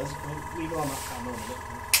of colours. I'll leave it on that camera a minute.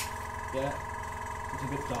 Yeah, it's a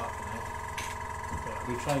bit dark now. Yeah,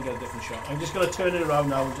 we'll try and get a different shot. I'm just going to turn it around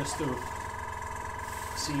now just to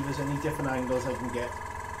see if there's any different angles I can get.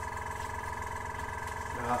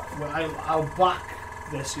 Well, I'll back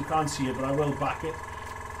this. You can't see it, but I will back it.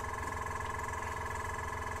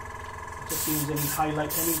 Just see if there's any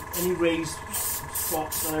highlight, any raised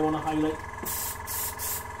spots that I want to highlight.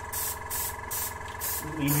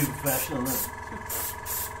 Leave you professional now.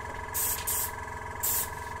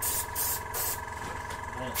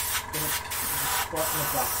 Spot in the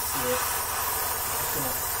back here. Just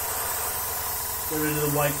gonna get rid of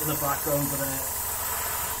the white in the background, but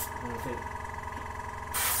okay.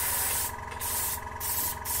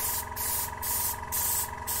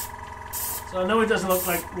 So I know it doesn't look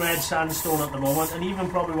like red sandstone at the moment, and even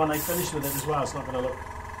probably when I finish with it as well, it's not going to look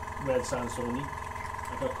red sandstone-y.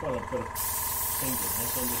 I've got quite a bit of paint in there,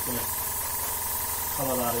 so I'm just going to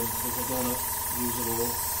colour that in because I don't want to use it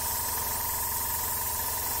all.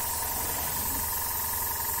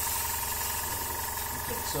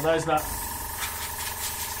 So there's that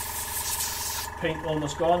paint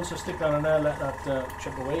almost gone, so stick that in there, let that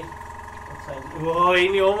chip away. Oh,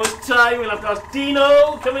 ain't you almost time? We'll have to ask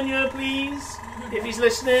Dino, come in here please, if he's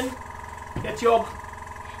listening. Get your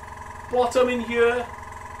bottom in here.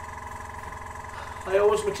 I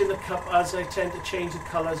always mix in the cup as I tend to change the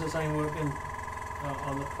colours as I'm working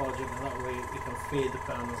on the project, and that way we can fade the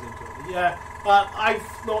panels into it. Yeah,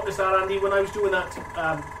 I've noticed that, Andy, when I was doing that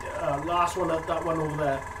last one, that one over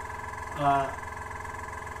there.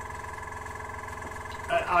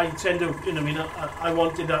 I tend to, you know, I mean, I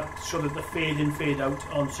wanted that sort of the fade in, fade out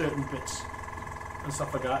on certain bits and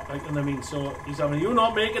stuff like that. Like, you know what I mean? So he's having, you're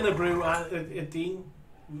not making the brew, Dean.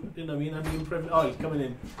 You know what I mean? I'm being privileged. Oh, he's coming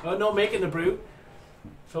in. I'm not making the brew.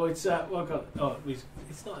 So it's well, God, oh, it's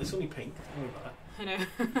not. It's only paint. I know.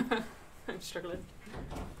 I'm struggling.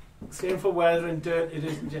 Same for weather and dirt. It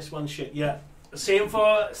isn't just one shit. Yeah. Same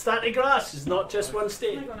for static grass. It's not just one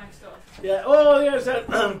state. Can I go next door? Yeah. Oh, there's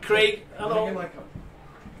that. Craig. Hello.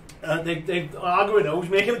 They arguing. Who's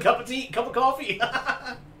making a cup of tea, cup of coffee?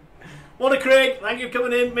 What a Craig. Thank you for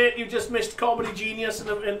coming in, mate. You just missed Comedy Genius in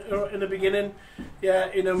the beginning.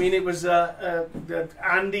 Yeah, you know what I mean? It was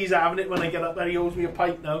Andy's having it when I get up there. He owes me a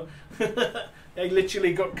pint now. I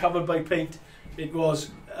literally got covered by paint. It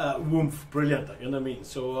was woomph, brilliant. You know what I mean?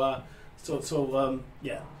 So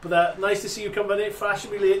yeah. But nice to see you coming in.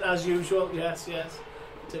 Fashionably late as usual. Yes.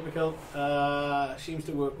 Typical. Seems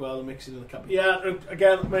to work well. Mixing in the cup. Yeah.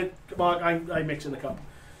 Again, mate, Mark, I mix in the cup.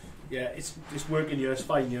 Yeah, it's working here. It's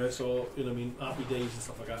fine here. So you know what I mean. Happy days and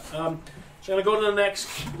stuff like that. So I'm gonna go to the next.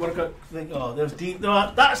 What I got? Oh, there's Dean.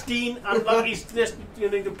 No, that's Dean. And look, he's just. You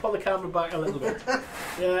need to pull the camera back a little bit.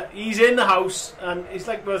 Yeah, he's in the house and it's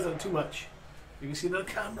like birthing too much. You can see the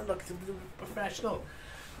camera. Look, it's professional.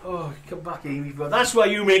 Oh, come back, Amy. That's why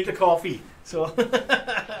you make the coffee. So.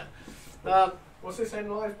 What's this end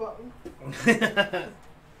live button?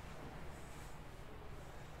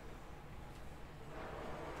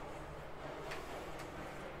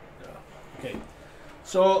 Okay,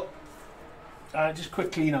 so just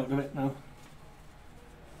quick clean out of it now.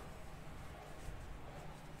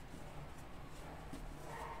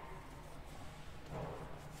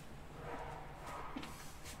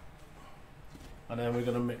 And then we're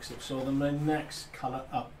going to mix it. So then my next colour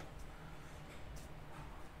up.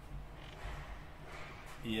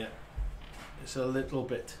 Yeah, it's a little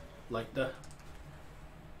bit lighter.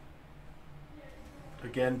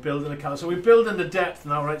 Again, building the colour. So we're building the depth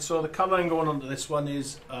now, right? So the colour I'm going onto this one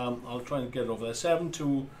is, I'll try and get it over there,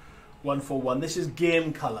 72141. This is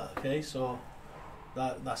game colour, okay? So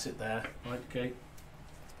that's it there, right? Okay.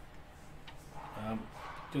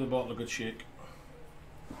 Give the bottle a good shake.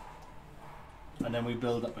 And then we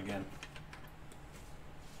build up again.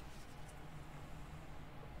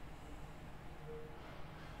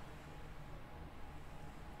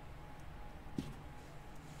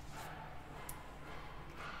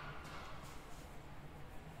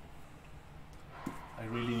 I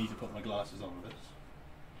really need to put my glasses on with this.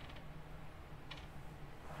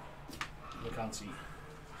 I can't see.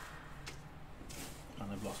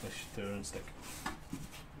 And I've lost my stirring stick.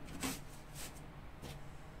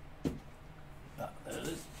 There it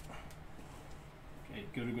is. Okay,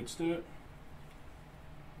 give it a good stir.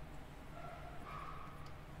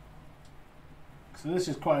 So this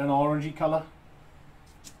is quite an orangey colour.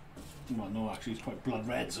 Well, no, actually it's quite blood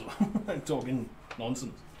red, so I'm talking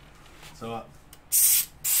nonsense. So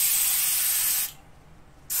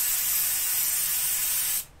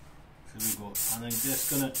here we go, and I'm just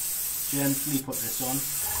going to gently put this on.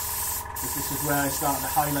 This is where I start to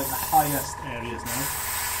highlight the highest areas now.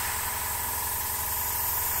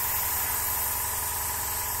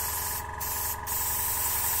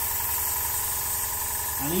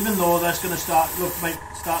 And even though that's going to start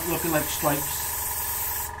looking like stripes,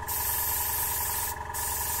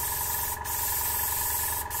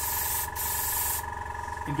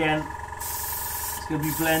 again, it's going to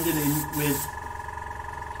be blended in with.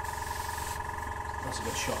 That's a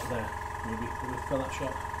good shot there. Maybe can we fill that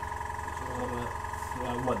shot?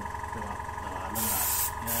 One. Look at that.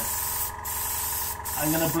 Yeah.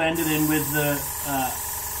 I'm going to blend it in with the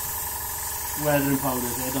weathering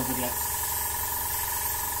powders there. Don't forget.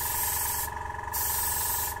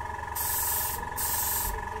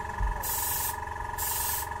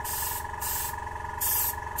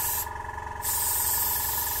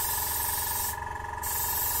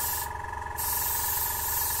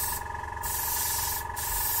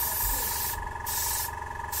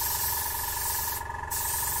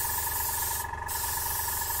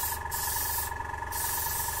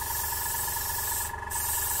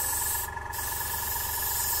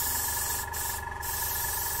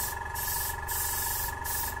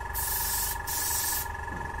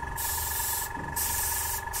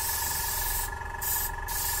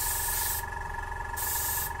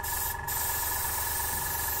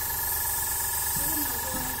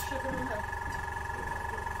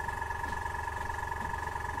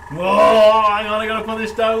 Oh, hang on, I gotta put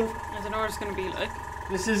this down. I don't know what it's going to be like.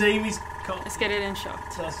 This is Amy's Let's get it in shot.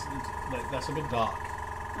 That's a bit dark.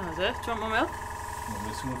 Oh, is it? Do you want more milk? Well,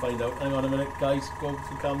 we'll soon find out. Hang on a minute, guys. Go to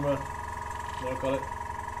the camera. Work on it.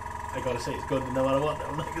 I gotta say it's good no matter what.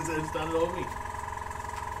 I'm not gonna say it's standing over me.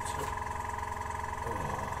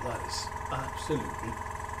 Oh, that is absolutely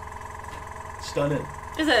stunning.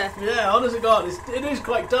 Is it? Yeah, honest to God, it is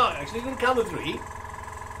quite dark actually. On camera 3,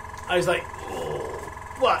 I was like, oh,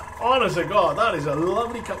 what? Honest to God, that is a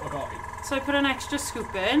lovely cup of coffee. So I put an extra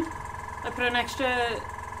scoop in. I put an extra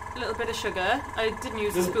little bit of sugar. I didn't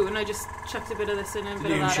use the spoon. I just chucked a bit of this in and a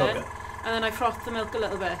bit of that in. And then I frothed the milk a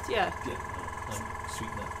little bit. Yeah.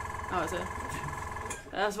 Sweetener. Oh, is it?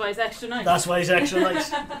 That's why it's extra nice. That's why it's extra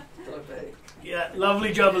nice. Yeah,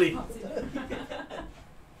 lovely jubbly.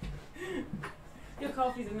 Your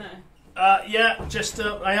coffee's in there. Yeah, just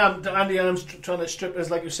Andy Adams trying to strip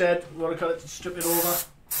us, like you said, what I call it, strip it over.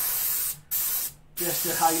 Just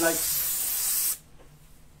the highlights.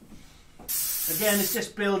 Again, it's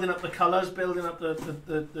just building up the colours, building up the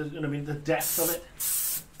you know what I mean, the depth of it.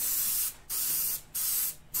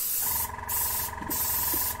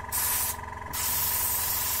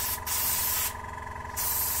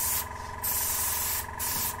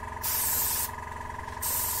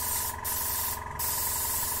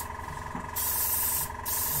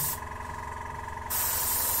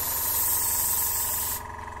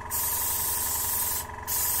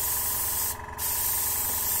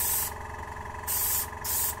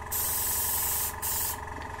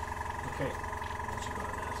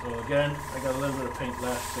 Again, I got a little bit of paint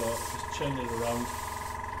left, so just chain it around.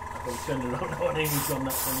 I've got to turn it around now, and Amy's done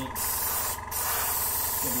that for me.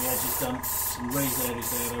 Get the edges done, some raised areas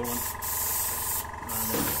there I want, and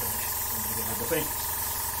then we're finished. I'm going to get rid of the paint.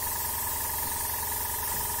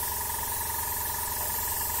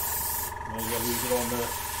 Now you got to use it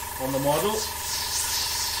on the model.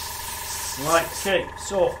 Right, okay,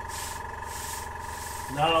 so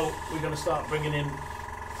now we're going to start bringing in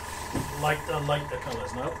lighter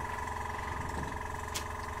colours now.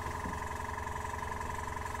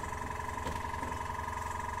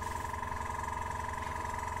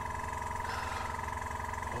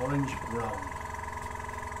 Orange brown.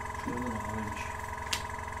 Orange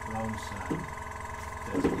brown sand.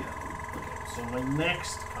 There's yellow. Okay, so my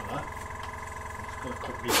next colour, I'm just going to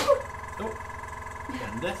quickly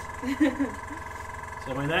bend it. So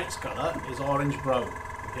my next colour is orange brown,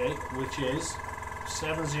 okay, which is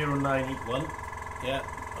 70981. Yeah,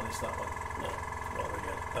 and it's that one. No, not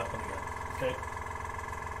again. That one again. Okay.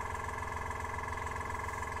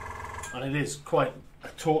 And it is quite a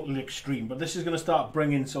totally extreme, but this is going to start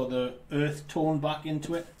bringing the earth tone back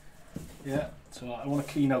into it. Yeah. So I want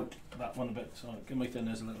to clean out that one a bit. So I'll give my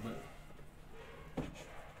thinners a little bit.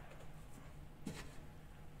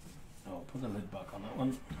 Oh, put the lid back on that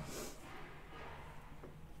one.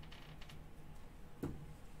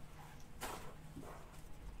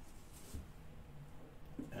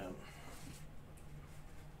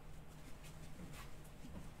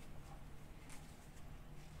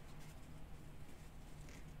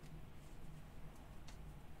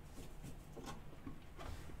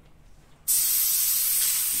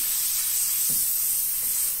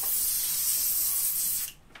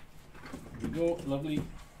 Go, lovely. I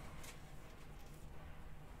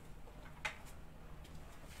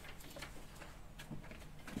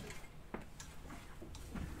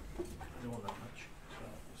don't want that much, so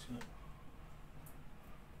I'm just gonna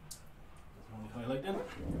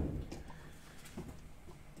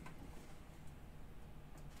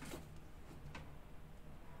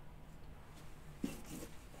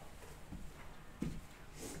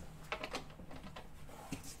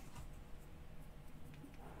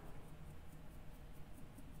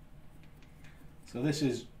So this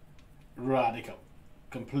is radical,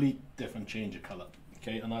 complete different change of colour.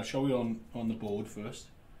 Okay, and I'll show you on the board first.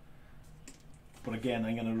 But again,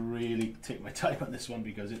 I'm going to really take my time on this one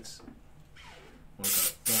because it's...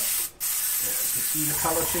 Okay, yeah, you see the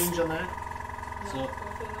colour change on there? No, So,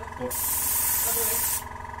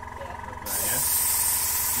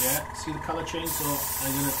 yeah, see the colour change? So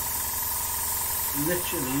I'm going to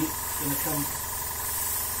literally come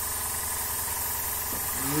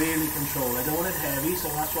really control. I don't want it heavy, so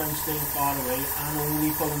that's why I'm staying far away and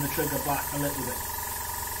only pulling the trigger back a little bit,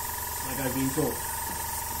 like I've been told.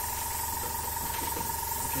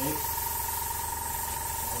 Okay,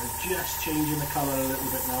 so I'm just changing the colour a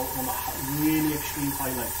little bit now on the really extreme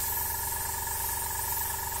highlights.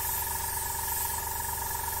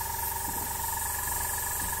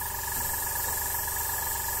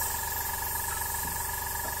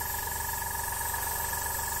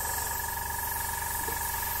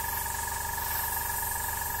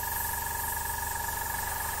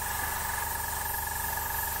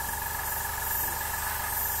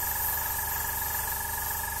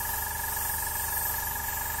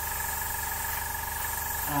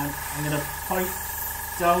 And I'm going to point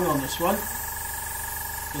down on this one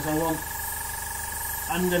because I want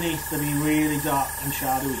underneath to be really dark and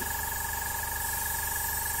shadowy.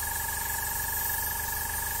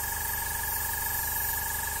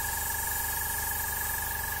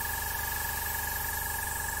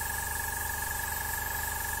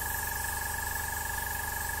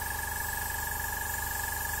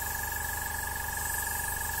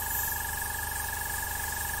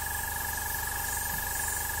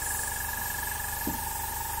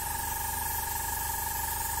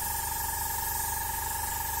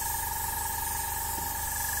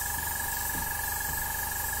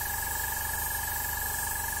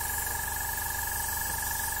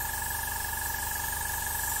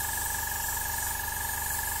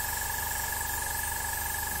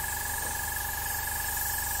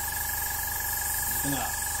 Going to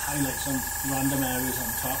highlight some random areas on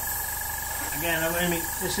top. Again, I mean,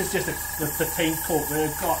 this is just the paint coat that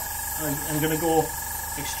I've got. I'm going to go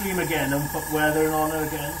extreme again and put weathering on it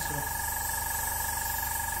again. So.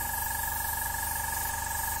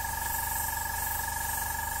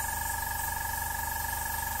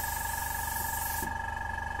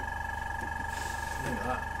 Look at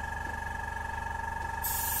that.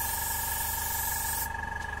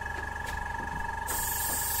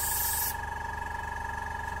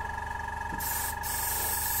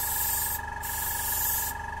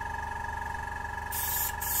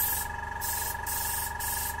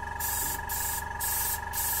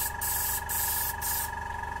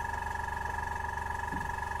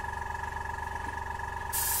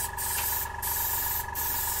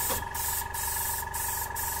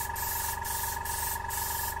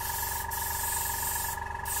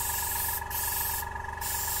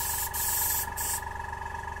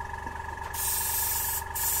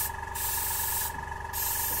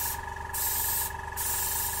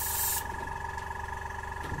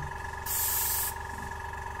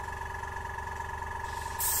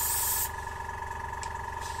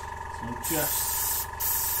 Just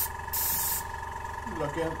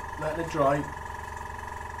looking, letting it dry. Look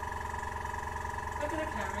at the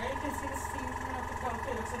camera, you can see the steam coming off the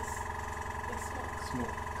coffee. It looks like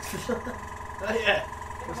Smoke. Oh yeah.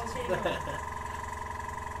 the volcano.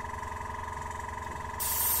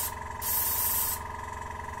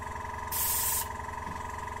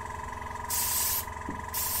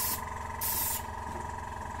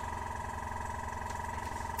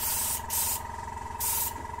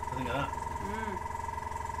 Look at that.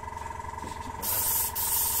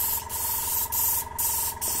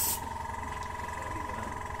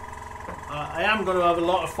 I am going to have a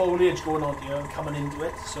lot of foliage going on here and coming into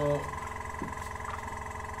it, so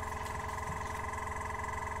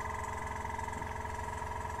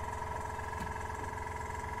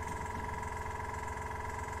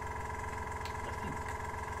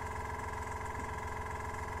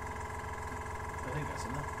I think that's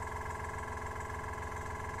enough.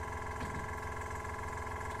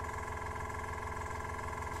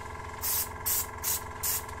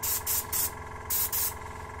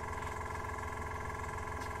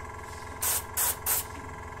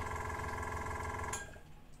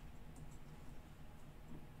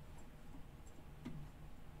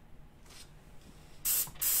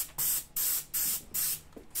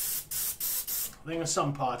 I think in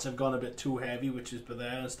some parts I've gone a bit too heavy, which is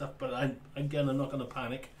there and stuff, but I'm not going to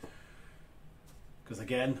panic. Because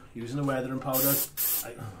again, using the weathering powder,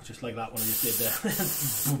 just like that one I just did there,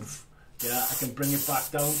 Boof. Yeah, I can bring it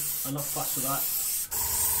back down. I'm not fussed with that.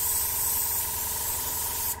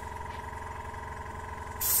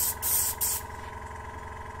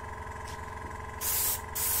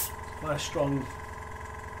 quite a strong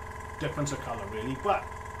difference of colour really, but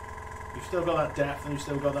you've still got that depth and you've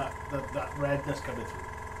still got that redness coming through.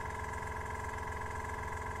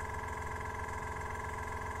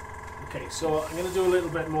 Okay, so I'm going to do a little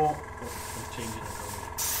bit more. I'm changing it over.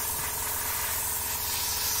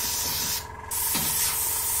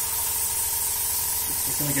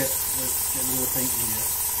 Just going to get rid of the paint in here.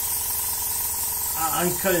 I'm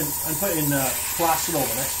putting plaster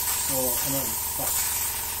over this, so I'm not fussed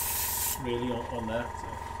really on there. So.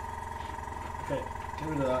 Okay, get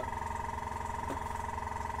rid of that.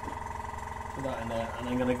 Put that in there, and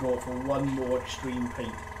I'm going to go for one more extreme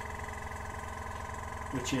paint,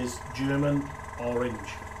 which is German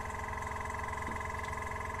orange.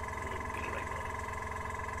 Get it right.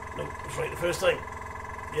 No, it's right the first time.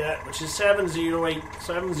 Yeah, which is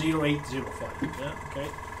 70805. Yeah, okay.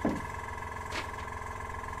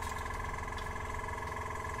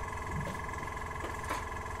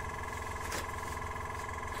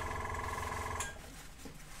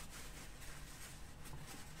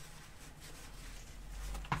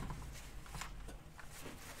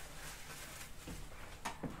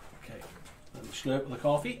 Slurp of the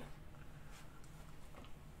coffee.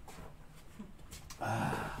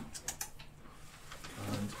 And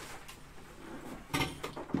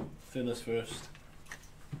fill this first.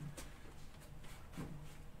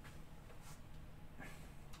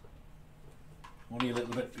 Only a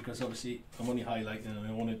little bit because obviously I'm only highlighting and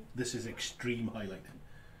I wanted, this is extreme highlighting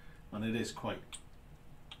and it is quite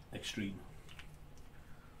extreme.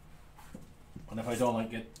 And if I don't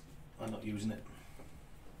like it, I'm not using it.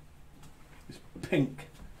 It's pink.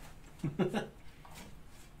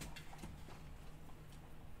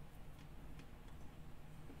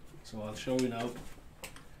 So I'll show you now. I'll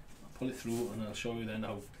pull it through and I'll show you then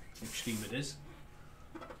how extreme it is.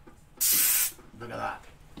 Look at that.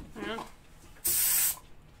 Yeah.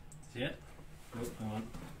 See it? Oh, hang on.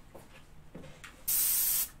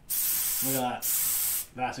 Look at that.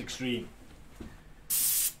 That's extreme.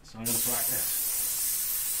 So I'm going to practice.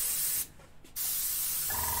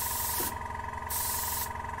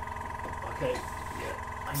 Okay, yeah,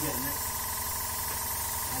 I'm getting it.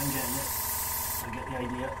 I get the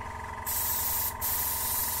idea.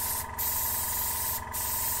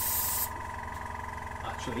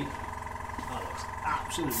 Actually, that looks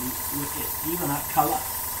absolutely wicked. Even that colour.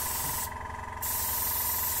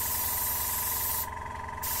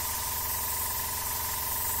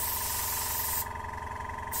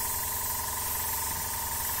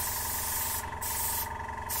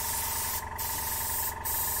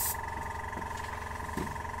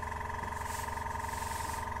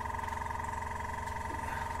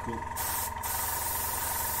 Cool.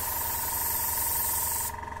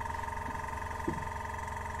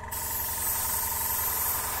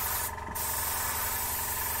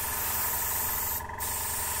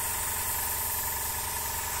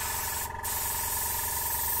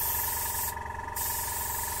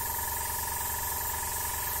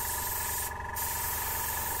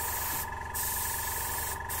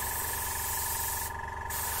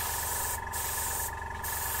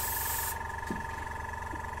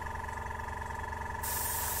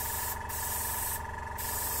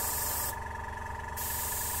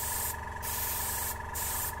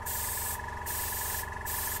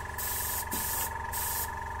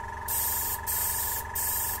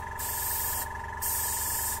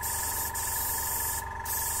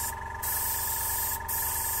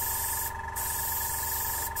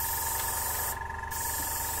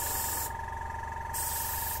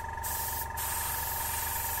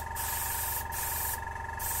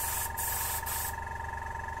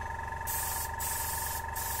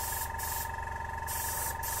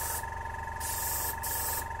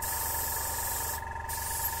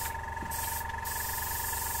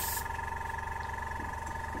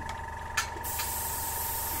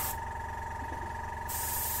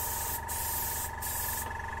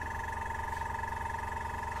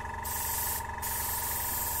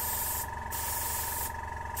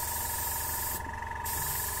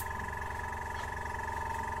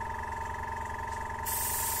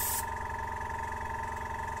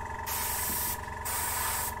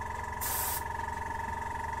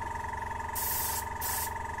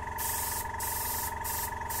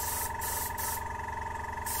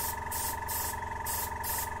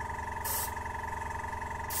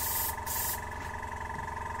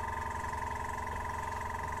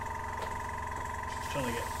 Trying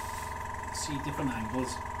to see different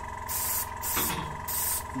angles,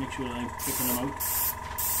 make sure that I'm picking them out.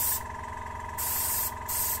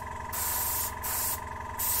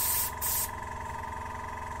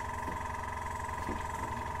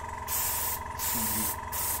 It's going to be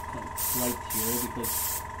quite bright here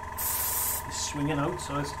because it's swinging out,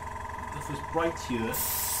 so if it's bright here,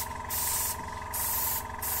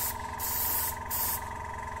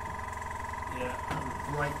 yeah, and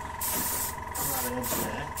bright on that edge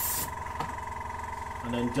there,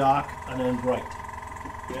 and then dark, and then bright,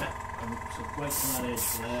 yeah, and so bright on that edge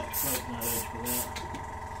for there, bright on that edge for there,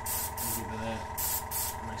 maybe for there,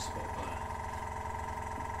 nice spot for there.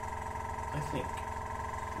 I think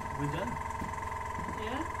we're done.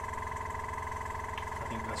 Yeah.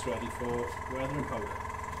 I think that's ready for weathering powder.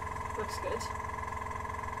 Looks good.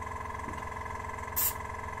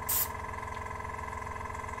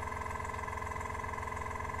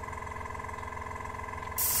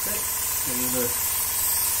 Okay, so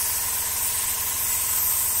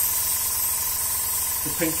the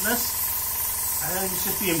pinkness, and then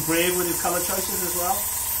just being brave with your colour choices as well.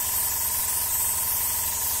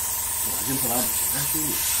 Well, I didn't put that much in there,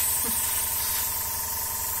 really.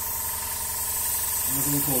 I'm not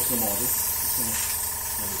going close to the model.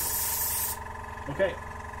 There we go. Okay,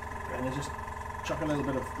 and then just chuck a little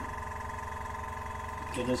bit of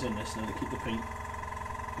glitters in this now to keep the paint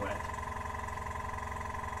wet.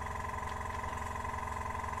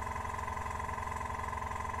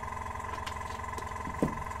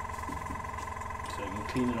 So you can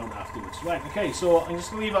clean it out afterwards. Right, okay, so I'm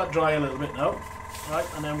just going to leave that dry a little bit now. Right,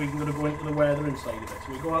 and then we're going to go into the weathering side of it.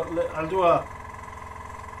 So we go. I'll do a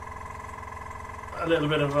little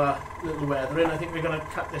bit of a little weathering. I think we're going to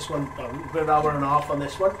cut this one down, about an hour and a half on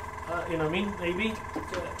this one. You know what I mean? Maybe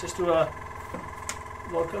just do a.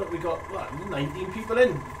 Look at it. We got 19 people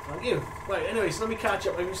in. Thank you. Right. Anyway, so let me catch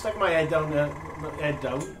up. I'm going to stick my head down there. My head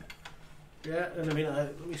down. Yeah. And I mean,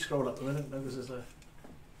 let me scroll up a minute. Now this is a.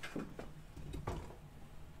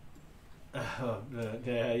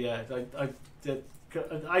 Yeah.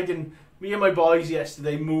 I didn't. Me and my boys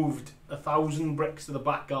yesterday moved 1,000 bricks to the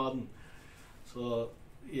back garden. So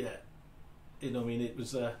yeah, you know what I mean. It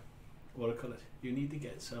was what do I call it? You need to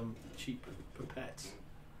get some cheap pipettes.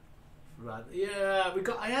 Right? Yeah,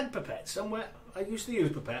 I had pipettes somewhere. I used to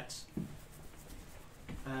use pipettes.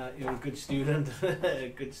 You're a good student.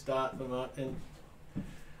 Good start for Martyn.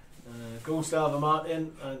 Gold star for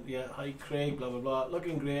Martyn. And yeah, hi Craig. Blah blah blah.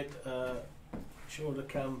 Looking great. Shoulder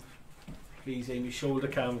cam. Please aim your shoulder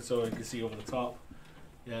cam so you can see over the top.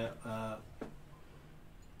 Yeah.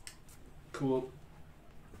 Cool.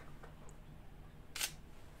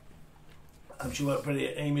 I'm sure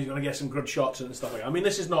Amy's going to get some good shots and stuff like that. I mean,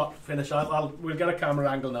 this is not finished. We'll get a camera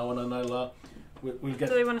angle now, and then we'll get.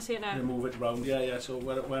 Do they want to see it now? Move it around. Yeah. So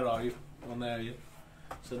where are you? On there, you.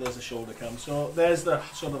 So there's the shoulder cam. So there's the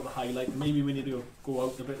sort of the highlight. Maybe we need to go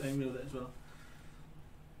out a bit, Amy, with it as well.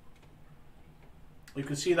 You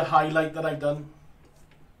can see the highlight that I've done.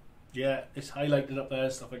 Yeah, it's highlighted up there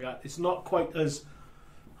and stuff like that. It's not quite as.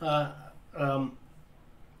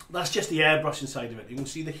 That's just the airbrush inside of it. You can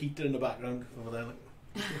see the heater in the background over there.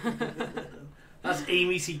 That's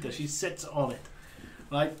Amy's heater. She sits on it,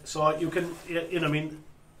 right? So you can, you know what I mean.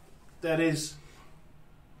 There is.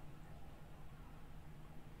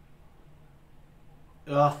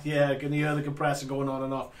 Oh yeah, I can hear the compressor going on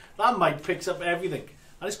and off. That mic picks up everything,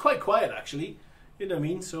 and it's quite quiet actually. You know what I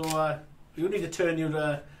mean. So you need to turn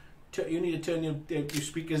your. You need to turn your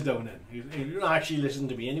speakers down then. You don't actually listen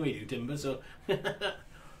to me anyway, you Timber, so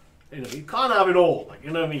you know, you can't have it all, like,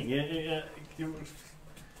 you know what I mean?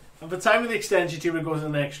 And by the time the extension tube goes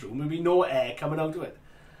in the next room, there'll be no air coming out of it.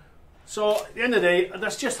 So at the end of the day,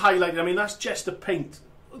 that's just highlighted. I mean, that's just the paint,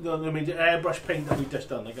 the airbrush paint that we've just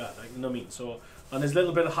done, like that, like, you know what I mean? So, and there's a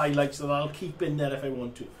little bit of highlights that I'll keep in there if I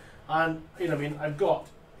want to. And, you know what I mean, I've got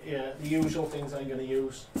the usual things I'm going to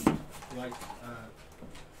use, like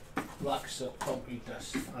wax, concrete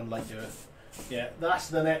dust, and light earth. Yeah, that's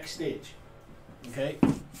the next stage. Okay?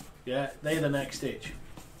 Yeah, they're the next stage.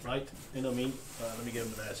 Right? You know what I mean? Let me get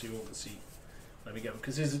them there so you all can see. Let me get them.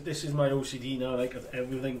 Because this is my OCD now, like,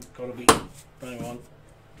 everything got to be bang on.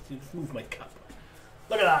 Move my cup.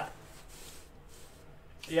 Look at that!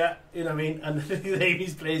 Yeah, you know what I mean? And the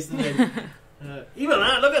Amy's placed it in. Even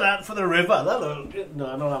that, look at that for the river. No,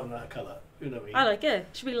 I'm not having that colour. You know what I mean? I like it.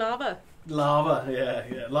 It should be lava. Lava, yeah,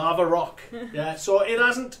 lava rock. Yeah, so it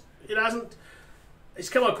hasn't. It's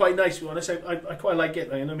come out quite nice, to be honest. I quite like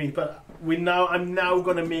it, you know what I mean. But I'm now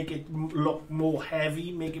going to make it look more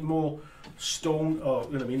heavy, make it more stone, or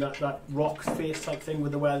you know what I mean, that rock face type thing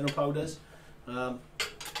with the weathering powders. I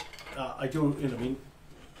do, you know what I mean.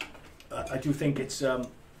 I do think it's the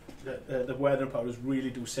weathering powders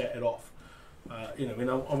really do set it off. You know,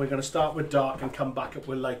 and we're going to start with dark and come back up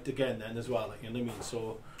with light again then as well. Like, you know what I mean.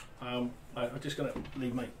 So. I'm just going to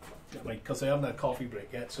leave my because I haven't had coffee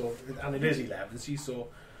break yet, so and it is 11, see, so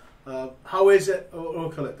How is it? What do I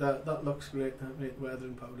call it? That looks great.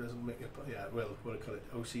 Weathering powder doesn't make it. Yeah, well, what do I call it?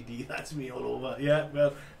 OCD. That's me all over. Yeah,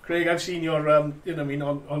 well, Craig, I've seen your, you know what I mean,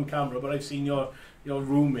 on camera, but I've seen your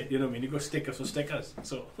roommate. You know what I mean. You got stickers for stickers.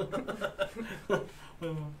 So.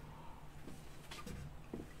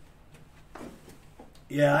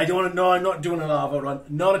 Yeah, I don't want to. No, I'm not doing a lava run.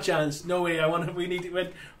 Not a chance. No way. We need to.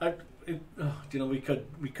 Do you know, we could.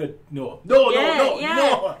 No,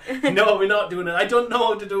 we're not doing it. I don't know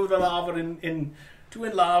how to do the lava in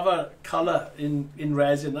doing lava colour in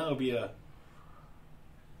resin. That'll be a.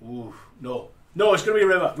 Ooh, no, it's going to be a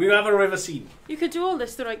river. We have a river scene. You could do all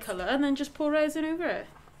this the right colour and then just pour resin over it.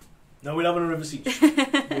 No, we're having a river scene.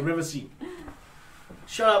 A river scene.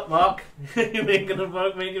 Shut up, Mark. You're making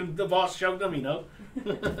the boss shout at me now.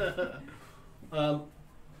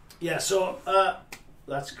 Yeah, so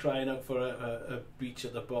that's crying out for a beach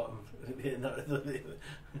at the bottom.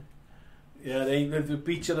 Yeah, the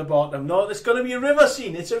beach at the bottom. No, it's going to be a river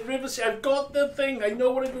scene. It's a river scene. I've got the thing. I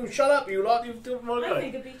know what I'm doing. Shut up, you lot. You don't want I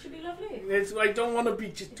think a beach would be lovely. I don't want a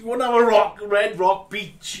beach. You want to have a red rock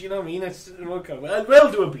beach. You know what I mean? Okay. I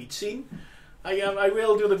will do a beach scene. I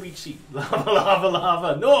will do the beach scene. Lava, lava,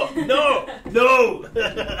 lava. No.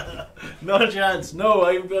 Not a chance. No,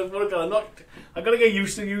 I've got to get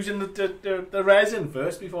used to using the resin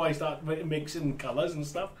first before I start mixing colours and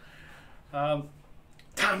stuff.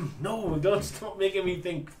 Damn, no, don't stop making me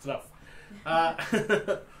think stuff.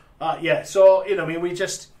 Yeah, so, you know, I mean, we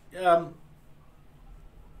just... I'm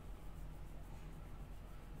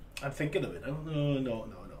thinking of it now. No.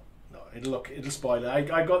 It'll spoil it. I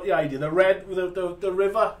got the idea. The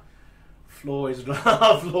river floor is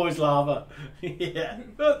lava. Yeah.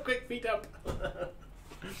 Oh, quick, feet up.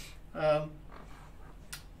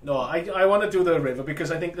 No, I want to do the river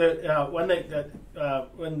because I think that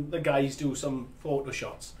when the guys do some photo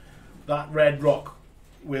shots, that red rock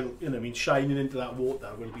will, you know, I mean, shining into that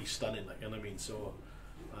water will be stunning. Like, you know what I mean? So,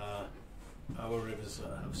 our rivers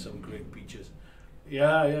have some great beaches.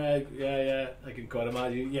 Yeah. I can quite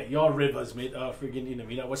imagine. Yeah, your rivers, mate, are friggin', you know, I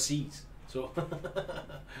mean, our seas. So,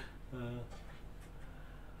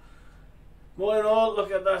 more than all,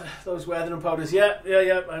 look at that, those weathering powders. Yeah.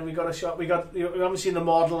 And we got a shot. We haven't seen the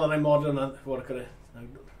model that I'm modelling. And what could I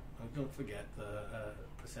don't forget the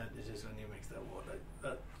percentages when you mix that water.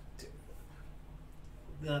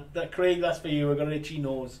 That Craig, that's for you. I got an itchy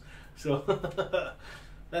nose. So,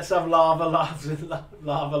 let's have lava laughs.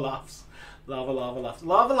 Lava laughs. Lava laughs.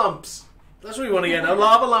 Lava lamps. That's what we want to get now.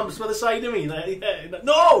 Lava lamps by the side of me.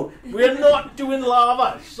 No, we're not doing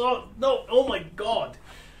lava. So no. Oh my God.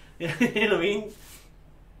 You know what I mean?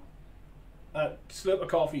 Slurp of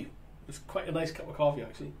coffee. It's quite a nice cup of coffee,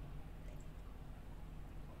 actually.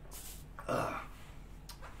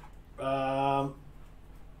 I'm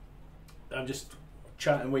just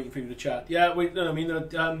chatting, waiting for you to chat. Yeah,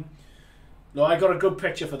 no, I got a good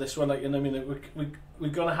picture for this one. Like, you know, I mean, we're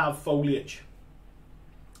gonna have foliage.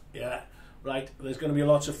 Yeah, right. There's gonna be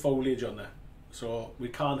lots of foliage on there, so we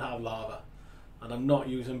can't have lava. And I'm not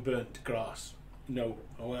using burnt grass. No,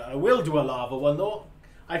 I will do a lava one though.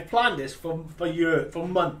 I've planned this for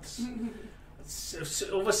months.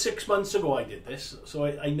 Over 6 months ago I did this, so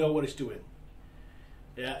I know what it's doing.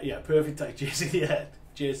 Yeah, perfect time, Jason. Yeah,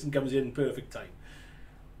 Jason comes in perfect time.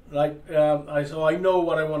 Right, so I know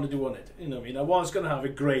what I want to do on it. You know what I mean? I was going to have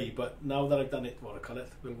it grey, but now that I've done it, what I call it,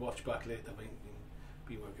 we'll watch back later.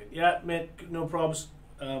 Be working. Yeah, mate, no probs.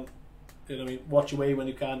 You know what I mean? Watch away when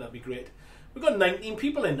you can. That'd be great. We've got 19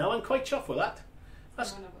 people in now. I'm quite chuffed with that.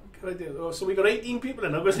 That's so we got 18 people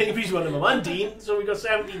in now because Avery's one of them. And Dean, so we got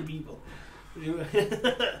 17 people.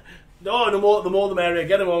 No, the more the merrier.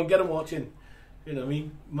 Get them on. Get them watching. You know what I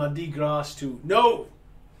mean? Muddy grass too. No.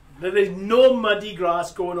 There is no muddy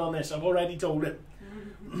grass going on this. I've already told him.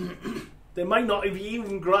 There might not be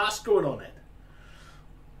even grass going on it.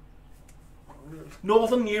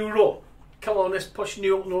 Northern Euro. Come on, let's push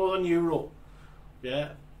Northern Euro. Yeah.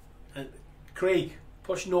 And Craig,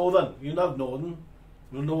 push Northern. You love Northern.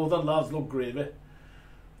 The Northern lads love gravy.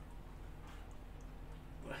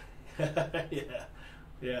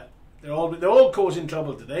 Yeah. They're all causing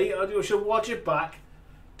trouble today. You should watch it back.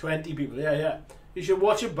 20 people. Yeah. You should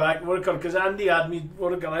watch it back. Because Andy had me.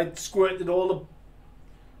 I squirted all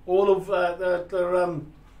of the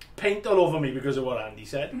paint all over me because of what Andy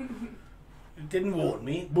said. It didn't warn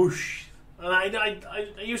me. Whoosh. And I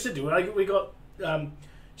used to do it. We got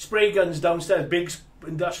spray guns downstairs, big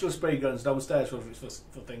industrial spray guns downstairs for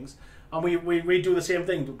things, and we do the same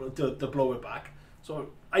thing to blow it back. So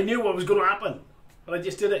I knew what was going to happen, but I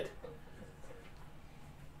just did it.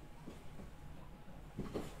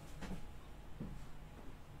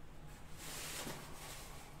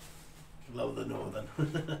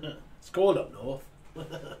 It's cold up north.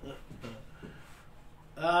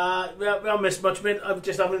 We haven't missed much, mate. I'm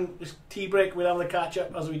just having this tea break. We're having a catch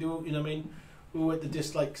up as we do, you know what I mean? We went the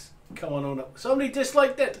dislikes. Come on up. Somebody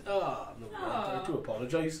disliked it. No, I do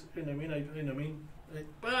apologise. You know what I mean? You know what I mean?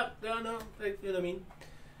 But no, you know what I mean?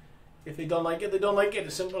 If they don't like it, they don't like it.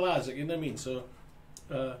 As simple as it. You know what I mean? So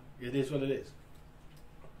it is what it is.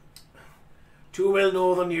 2-wheel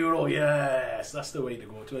Northern Euro. Yes, that's the way to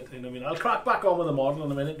go to it. You know what I mean? I'll crack back on with the model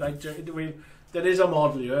in a minute. Right? There is a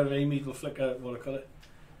model here. Amy will flick out what I call it.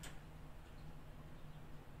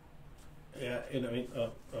 Yeah, you know what I mean?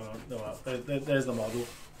 No, there's the model.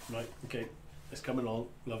 Right, okay. It's coming along,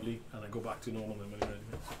 lovely, and I go back to normal in a minute.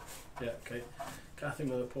 Yeah, okay. Kathy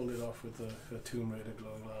Miller pulled it off with her Tomb Raider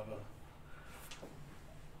glowing lava.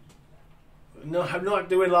 No, I'm not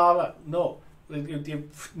doing lava. No,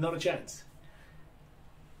 not a chance.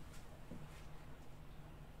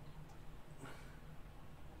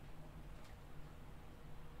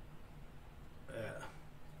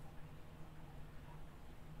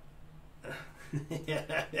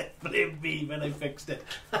 Yeah, blame me when I fixed it.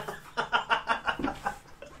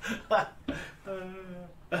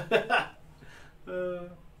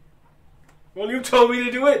 Well, you told me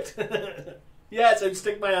to do it. Yes, I'd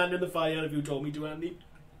stick my hand in the fire if you told me to, Andy.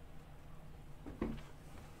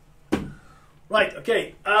 Right,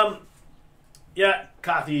 okay. Yeah,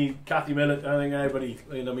 Kathy Miller. I think everybody,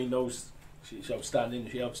 you know what I mean, knows she's outstanding.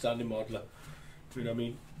 She's an outstanding modeler. You know what I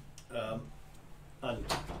mean? And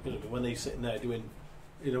you know, when they're sitting there doing,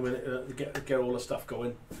 you know, when get all the stuff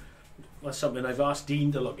going, that's something I've asked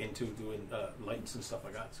Dean to look into, doing lights and stuff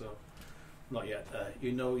like that. So, not yet.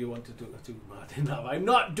 You know, you want to do Martyn lava. I'm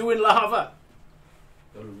not doing lava.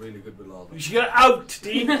 You're really good with lava. Get out,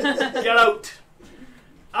 Dean. Get out.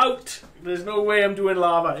 Out. There's no way I'm doing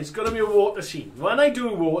lava. It's going to be a water scene. When I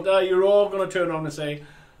do water, you're all going to turn around and say,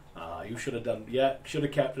 you should have done. Yeah, should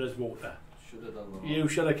have kept it as water. Should have done lava. You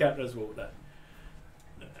should have kept it as water.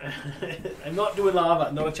 I'm not doing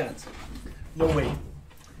lava. Not a chance. No way.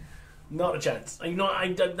 Not a chance. I'm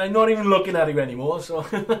not even looking at you anymore. So,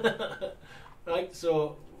 right.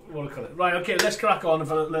 So, what do I call it? Right. Okay. Let's crack on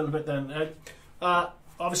for a little bit then.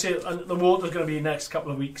 Obviously, the water's going to be next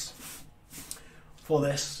couple of weeks for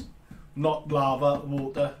this. Not lava,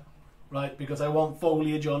 water. Right, because I want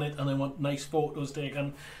foliage on it and I want nice photos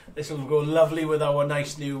taken. This will go lovely with our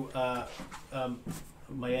nice new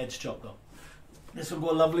my edge chop though. This will go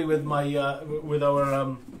lovely with my with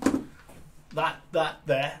our that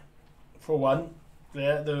there for one.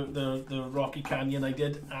 There the Rocky Canyon I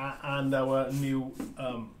did and our new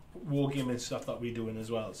wargaming stuff that we're doing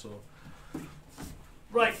as well. So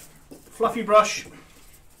right, fluffy brush,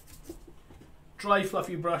 dry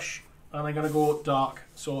fluffy brush, and I'm gonna go dark.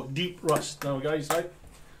 So deep rust now, guys. Right,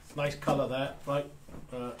 nice colour there. Right,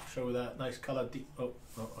 show you that nice colour deep. Oh,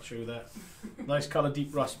 I'll show you that. Nice colour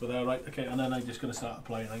deep rust for there, right? Okay, and then I'm just going to start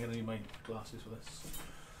applying. I'm going to need my glasses for this.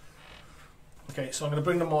 Okay, so I'm going to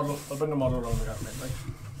bring the model. I'll bring the model around again, right?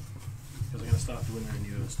 Because I'm going to start doing the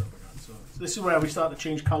new and stuff like that. So this is where we start to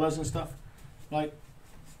change colours and stuff, right?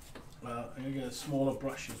 I'm going to get a smaller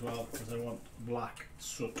brush as well because I want black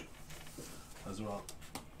soot as well.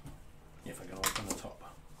 If I can open the top.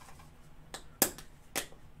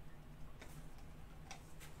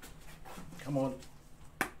 Come on.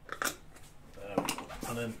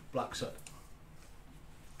 And then black soot.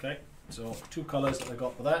 Okay, so two colours that I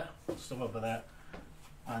got for that, stuff over there,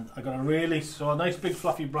 and I got a nice big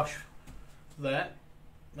fluffy brush there,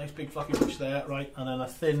 nice big fluffy brush there, right, and then a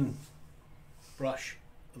thin brush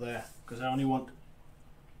there because I only want to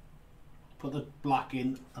put the black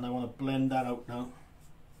in and I want to blend that out now.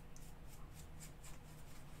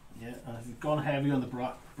 Yeah, and if you've gone heavy on the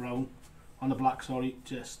brown, on the black, sorry,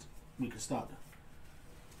 just we can start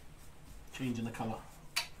changing the colour.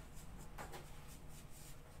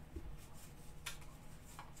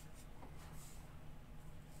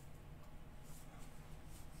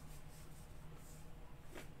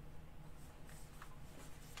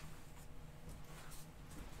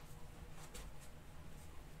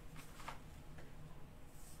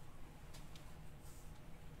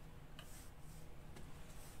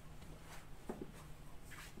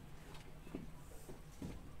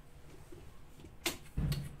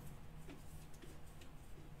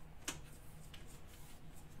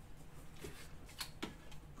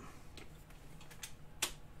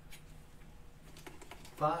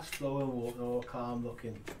 Fast flowing water or calm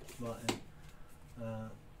looking, Martyn.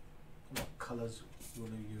 What colours will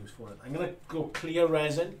you use for it? I'm going to go clear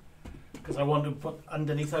resin because I want to put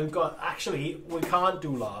underneath. I've got, actually we can't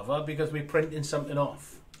do lava because we're printing something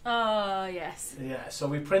off. Oh, yes. Yeah, so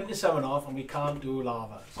we printed someone off and we can't do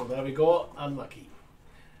lava. So there we go, unlucky.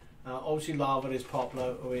 Obviously lava is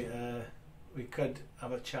popular. We could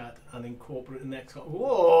have a chat and incorporate the next one.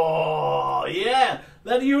 Whoa, yeah,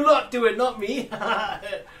 let you lot do it, not me.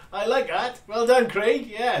 I like that. Well done, Craig,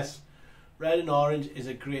 yes. Red and orange is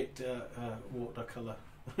a great watercolour.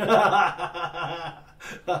 Yeah,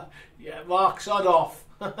 Mark, sod off.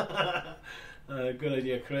 Good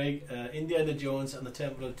idea, Craig. Indiana Jones and the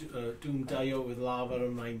Temple of Doom Dio with lava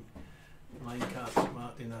and mine cast.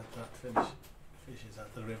 Martin, that fishes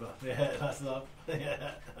at the river. Yeah, that's that.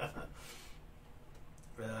 Yeah.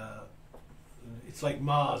 It's like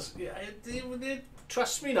Mars. Yeah,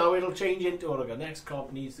 trust me now, it'll change into Oregon. Next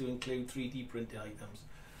comp needs to include 3D printed items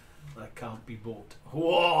that can't be bought.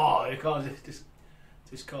 Whoa! You can't just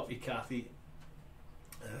copy Kathy.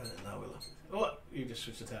 Now we'll. Oh, you just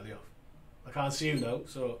switched the telly off. I can't see you now,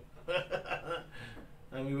 so.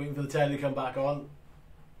 And we're waiting for the telly to come back on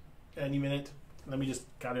any minute. Let me just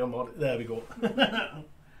carry on. There we go.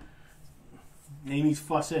 Amy's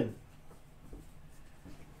fussing.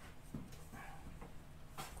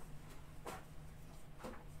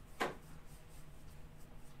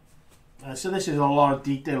 So this is a lot of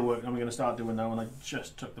detail work I'm going to start doing now, and I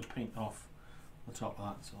just took the paint off the top of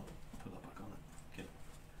that, so I'll put that back on it. Okay.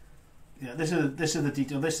 Yeah, this is the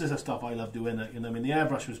detail. This is the stuff I love doing. You know, I mean, the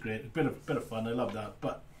airbrush was great, a bit of fun. I love that,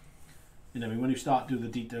 but you know, I mean, when you start doing the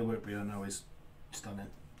detail work, you know, it's stunning. And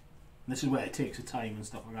this is where it takes the time and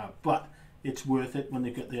stuff like that, but it's worth it when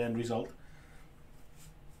you get the end result.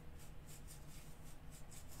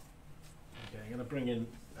 Okay, I'm going to bring in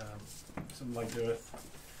some light earth.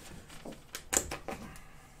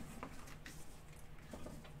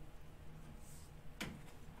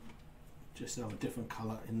 Just to have a different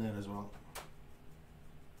colour in there as well.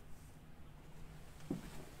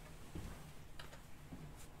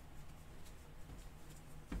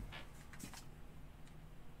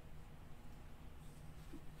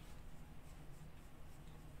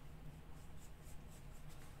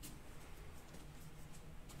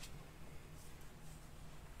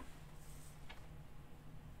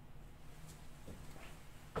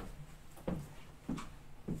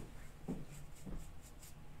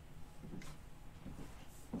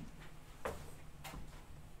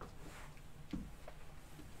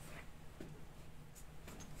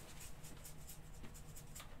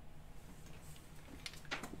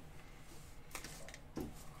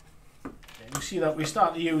 See that we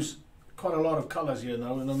start to use quite a lot of colours here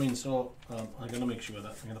now, you know what I mean? So I'm going to make sure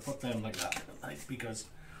that I'm going to put them like that, right? Because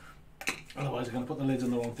otherwise I'm going to put the lids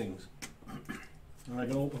on the wrong things. And I'm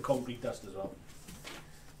going to open concrete dust as well.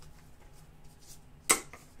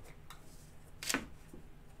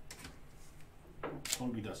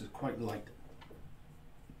 Concrete dust is quite light,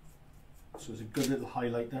 so it's a good little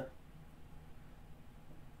highlighter.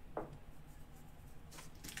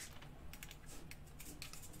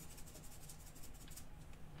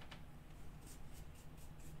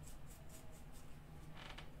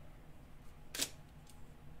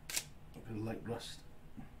 Light rust.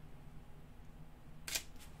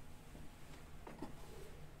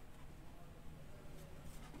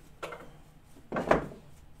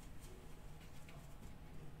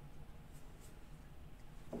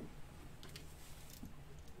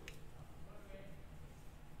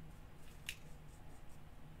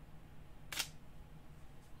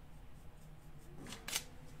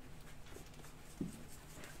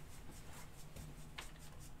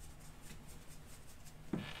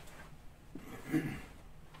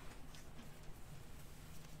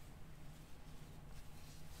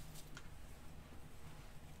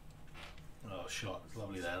 Shot. It's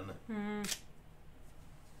lovely there, isn't it? Mm.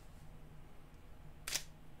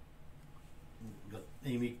 Got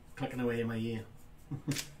Amy clicking away in my ear.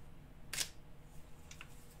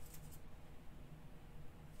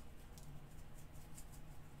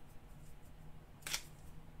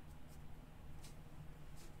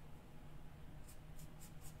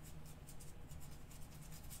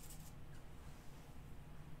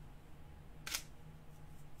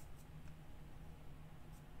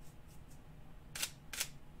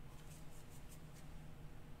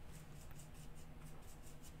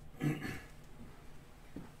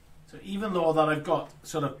 Even though that I've got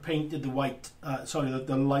sort of painted the white,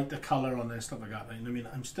 the lighter colour on there, stuff like that, right? I mean,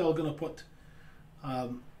 I'm still going to put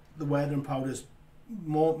the weathering powders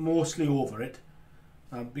mostly over it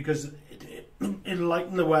because it'll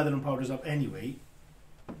lighten the weathering powders up anyway,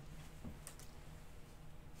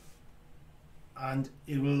 and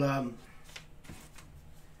it will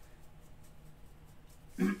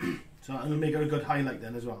so I'm going to make it a good highlight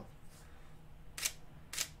then as well.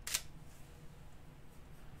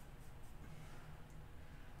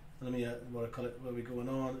 Let me, what I call it, where we going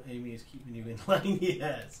on? Amy is keeping you in line,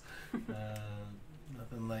 yes.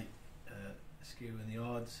 Nothing like skewing the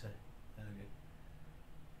odds. There we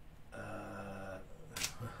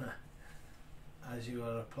go. As you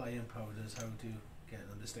are applying powders, how do you get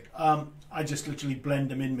them to stick? I just literally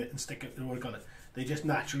blend them in and stick it, what I call it. They just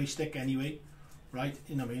naturally stick anyway, right?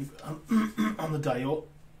 You know what I mean? On the diode,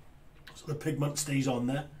 so the pigment stays on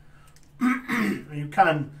there. And you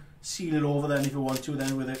can seal it over then if you want to,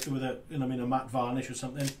 then with a you know what I mean, a matte varnish or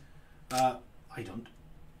something. I don't.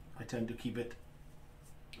 I tend to keep it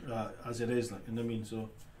as it is, like, you know what I mean. So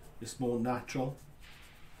it's more natural.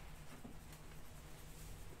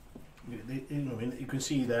 You know what I mean. You can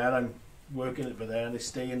see there I'm working it, but there and they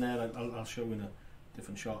stay in there. I'll show you in a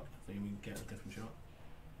different shot. I think we can get a different shot.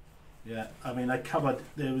 Yeah, I mean, I covered.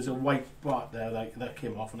 There was a white part there that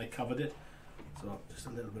came off, and I covered it. So just a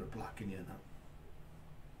little bit of black in here now.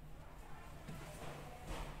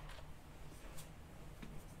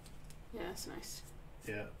 Yeah, that's nice.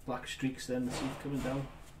 Yeah, black streaks then, see coming down.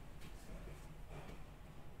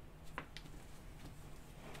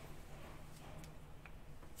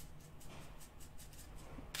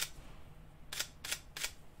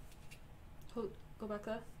 Hold, go back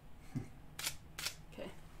there. Okay.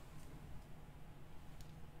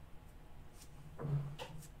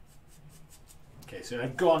 Okay, so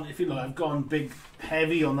I've gone, if you look, I've gone big,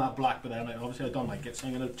 heavy on that black, but then obviously I don't like it, so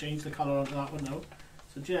I'm going to change the colour onto that one now.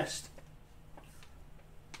 So just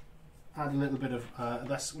add a little bit of,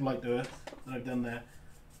 that's light earth that I've done there,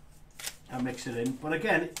 and mix it in. But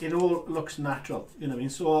again, it all looks natural, you know what I mean?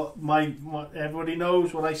 So everybody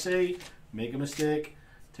knows what I say, make a mistake,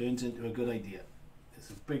 turns into a good idea. It's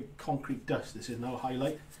a big concrete dust. This is now a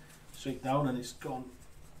highlight, straight down, and it's gone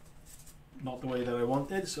not the way that I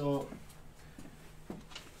wanted, so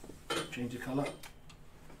change the colour. There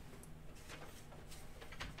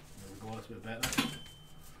we go, that's a bit better.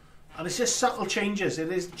 And it's just subtle changes.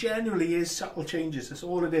 It is generally is subtle changes. That's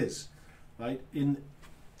all it is, right? In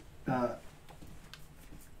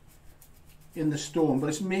the stone, but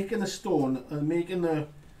it's making the stone and making the,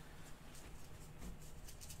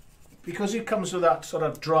 because it comes with that sort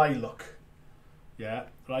of dry look, yeah,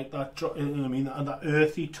 right. That you know what I mean, and that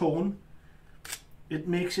earthy tone, it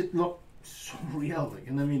makes it look so real. Like,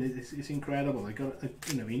 you know what I mean? It's incredible. I got, you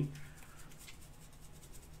know what I mean.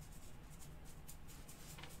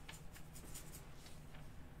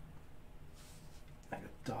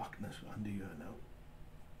 Darkness under you now.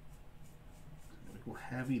 So I'm going to go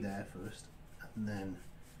heavy there first and then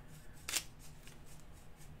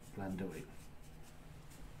blend away.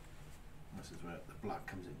 This is where the black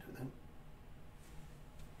comes into it then.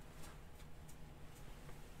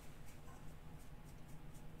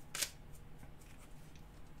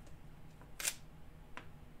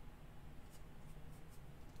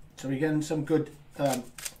 So we're getting some good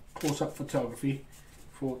close-up photography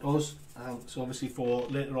photos. So obviously for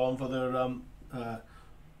later on for their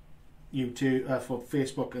YouTube, for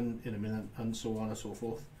Facebook and in a minute, and so on and so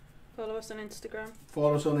forth. Follow us on Instagram.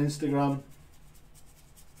 Follow us on Instagram,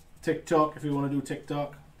 TikTok if you want to do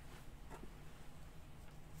TikTok.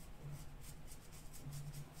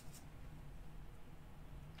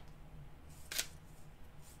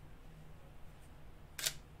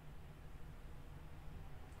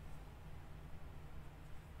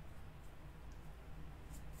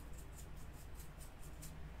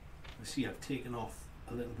 See, I've taken off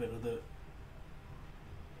a little bit of the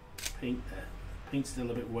paint there. Paint's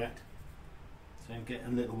still a bit wet, so I'm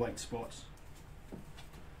getting little white spots.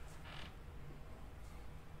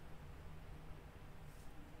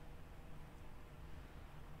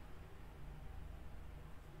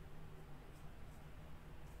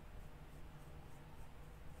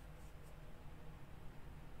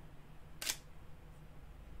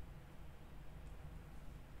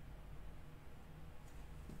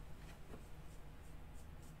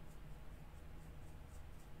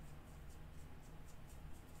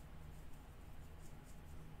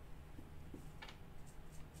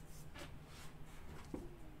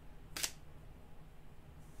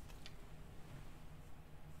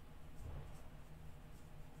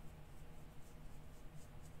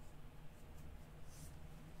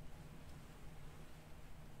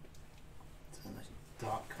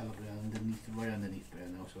 Dark colour underneath, right underneath there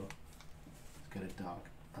now, so let's get it dark.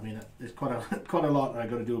 I mean, there's quite a lot that I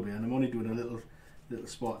got to do here, and I'm only doing a little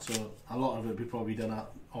spot, so a lot of it will be probably done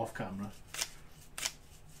off camera,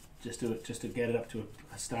 just to get it up to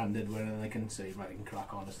a standard where I can say, right, I can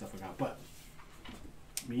crack on and stuff like that. But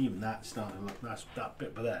I mean, even that's starting to look, that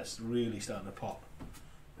bit, but that's really starting to pop,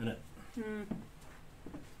 isn't it? Mm.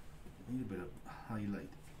 I need a bit of highlight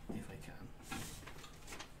if I can.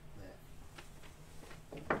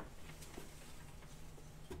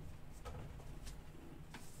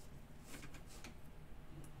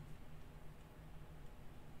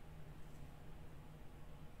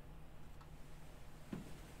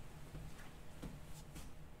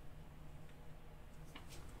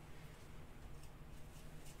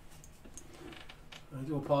 I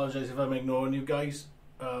do apologise if I'm ignoring you guys.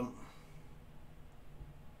 I'm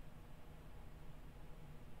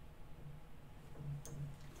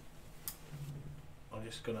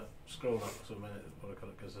just going to scroll up for a minute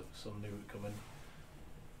because of some new coming.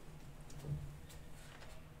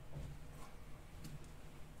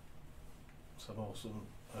 Some awesome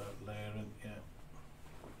layering, yeah.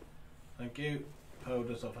 Thank you.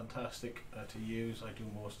 Powders are fantastic to use. I do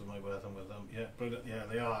most of my weathering with them. Yeah, brilliant. Yeah,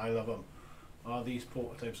 they are. I love them. Are these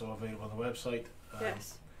prototypes are available on the website?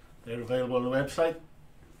 Yes. They're available on the website.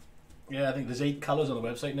 Yeah, I think there's 8 colours on the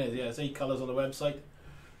website now. Yeah, there's 8 colours on the website.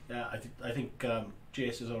 Yeah, I think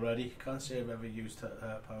Jace is already. Can't say I've ever used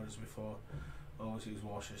powders before. Always use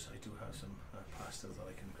washes. I do have some pastels that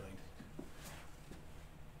I can grind.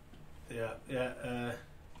 Yeah.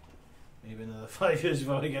 Maybe another 5 years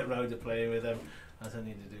before I get round to playing with them, as I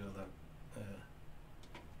need to do all that.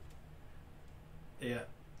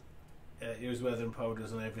 Yeah, use weathering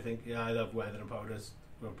powders and everything. Yeah, I love weathering powders.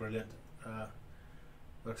 They're brilliant.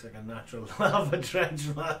 Looks like a natural lava trench.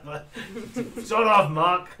 Sort off,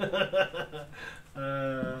 Mark.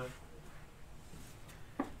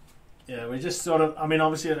 Yeah, we just sort of. I mean,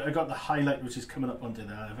 obviously, I got the highlight which is coming up onto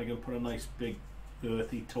there. If I can put a nice big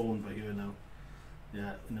earthy tone by here now.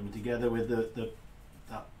 Yeah, and then together with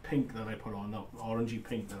that pink that I put on, that orangey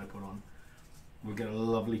pink that I put on, we'll get a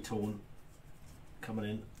lovely tone coming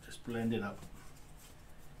in. Just blend it up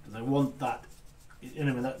because I want that. You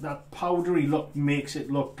know, that powdery look makes it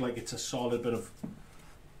look like it's a solid bit of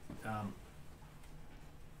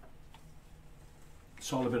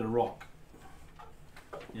rock.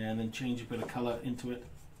 Yeah, and then change a bit of colour into it.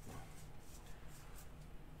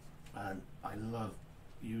 And I love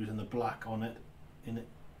using the black on it. In it,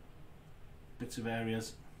 bits of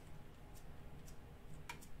areas,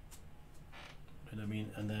 you know what I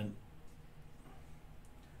mean, and then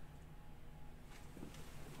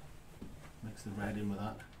mix the red in with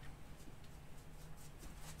that.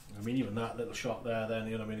 I mean, even that little shot there, then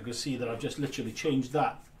you know what I mean. You can see that I've just literally changed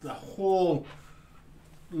that. The whole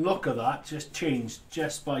look of that just changed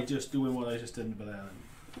just by just doing what I just did there.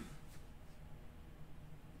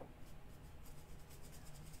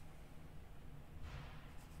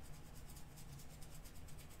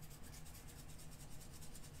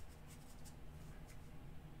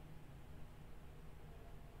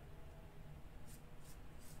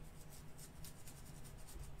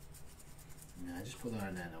 Put that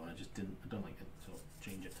in there now. I don't like it, so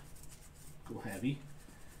change it. Go heavy,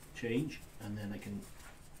 change, and then I can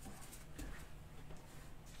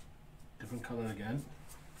different colour again.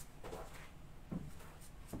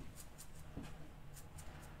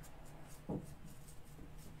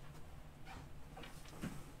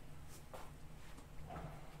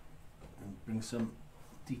 And bring some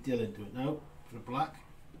detail into it now for the black.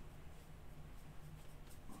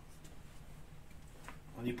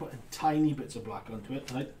 And you put in tiny bits of black onto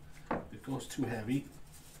it, right? If it goes too heavy,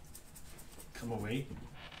 come away.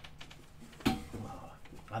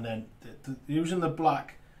 And then using the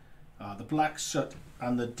black soot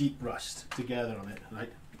and the deep rust together on it,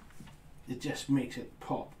 right? It just makes it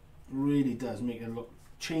pop. Really does make it look,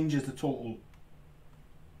 changes the total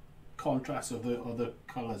contrast of the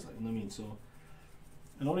colours, like, you know what I mean? So,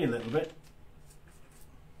 and only a little bit.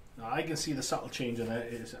 Now I can see the subtle change in there.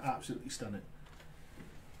 It's absolutely stunning.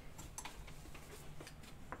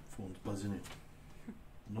 Phone's buzzing it.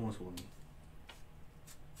 No one's holding me.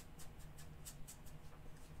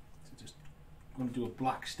 So just I'm going to do a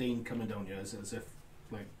black stain coming down here as if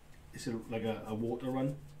like it's like a water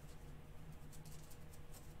run.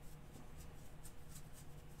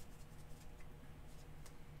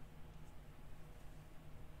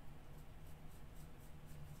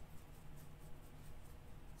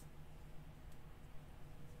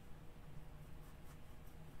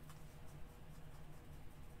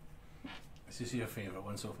 This is your favourite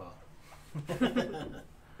one so far.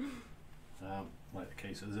 Right,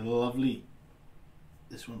 okay, so there's a lovely,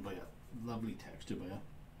 this one by a lovely texture by it.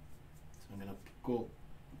 So I'm going to go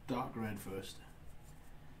dark red first.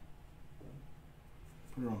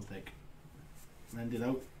 Put it on thick. Blend it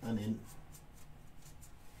out and in.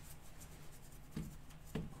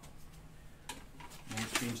 Now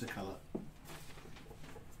change the colour.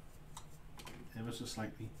 Ever so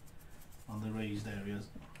slightly on the raised areas.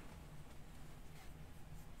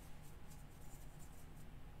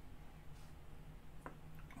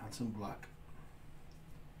 Add some black,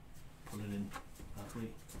 put it in that way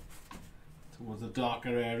towards the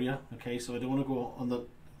darker area. Okay, so I don't want to go on the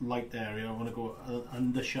light area, I want to go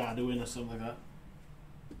under shadowing or something like that.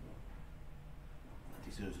 That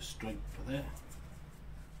deserves a stripe for there.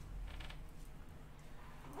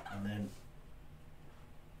 And then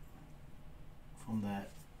from there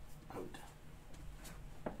out.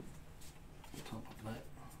 Top of that.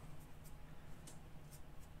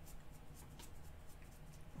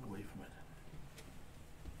 Away from it.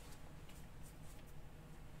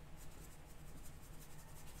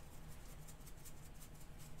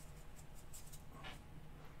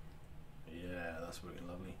 Yeah, that's working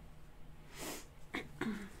lovely.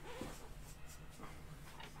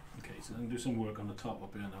 Okay, so I'm going to do some work on the top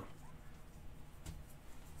up here now.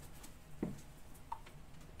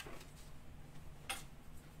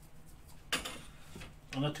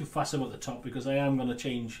 I'm not too fussy about the top because I am going to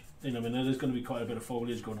change, you know, I mean, there's going to be quite a bit of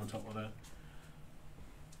foliage going on top of that.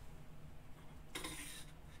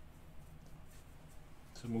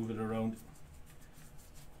 So move it around.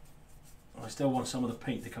 I still want some of the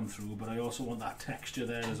paint to come through, but I also want that texture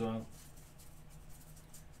there as well.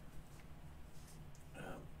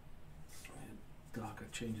 Darker,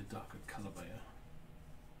 change a darker colour by here.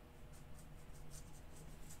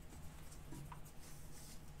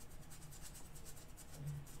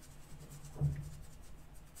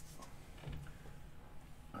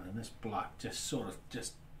 And then this black just sort of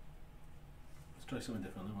let's try something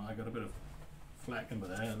different. I got a bit of fleck under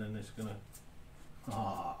there, and then it's gonna.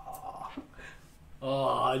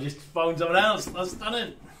 Oh, I just found something else. That's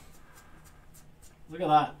stunning. Look at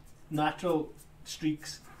that, natural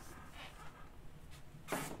streaks.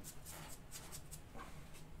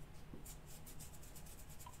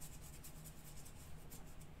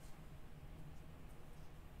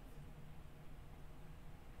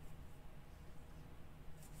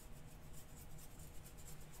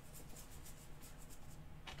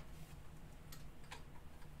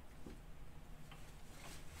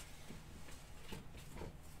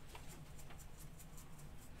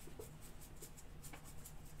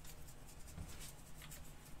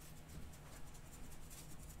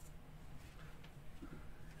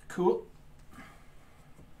 Cool.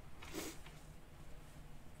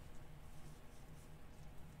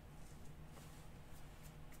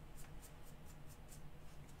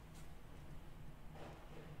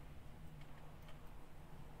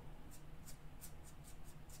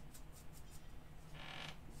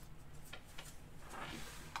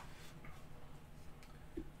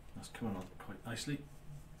 That's coming on quite nicely.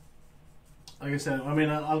 Like I said, I mean,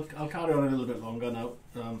 I'll carry on a little bit longer now.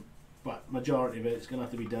 But majority of it is going to have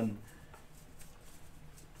to be done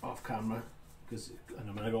off camera because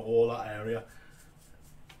I'm going to go all that area.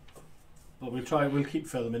 But we'll keep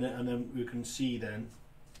filming it, and then we can see then.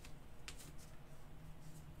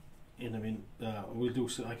 I mean, I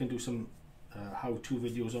can do some how-to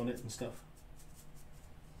videos on it and stuff.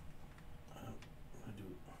 I do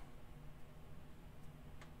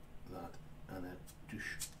that, and then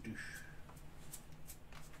douche.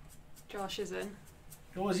 Josh is in.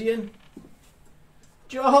 Oh, is he in?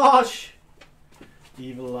 Josh!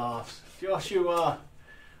 Evil laughs. Josh, you are.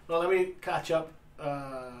 Well, let me catch up.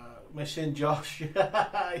 Missing Josh.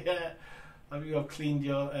 Yeah. I've cleaned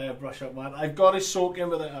your brush up, man. I've got it soaking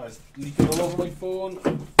with it. I was leaking all over my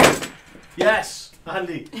phone. Yes!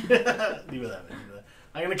 Handy. Leave it there.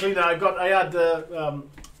 I'm going to clean it. I had the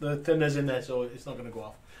thinners in there, so it's not going to go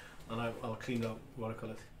off. And I'll clean up what I call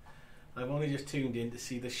it. I've only just tuned in to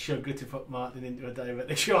see the sugar to put Martyn into a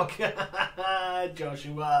diabetic shock.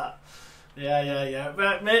 Joshua. Yeah.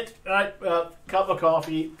 Right, mate, right, cup of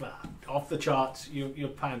coffee, off the charts, your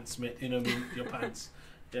pants, mate, you know what I mean, your pants.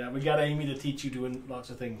 Yeah, we got Amy to teach you doing lots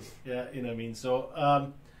of things, yeah, you know what I mean. So,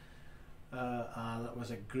 that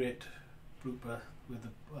was a great blooper with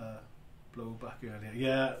the blow back earlier.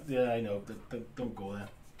 Yeah, I know, don't go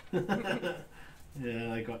there.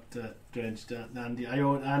 Yeah, I got drenched. Andy,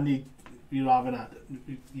 Andy, he's having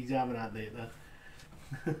that later.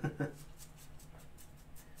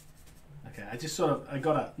 Okay, I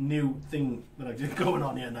got a new thing that I'm just going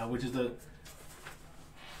on here now, which is the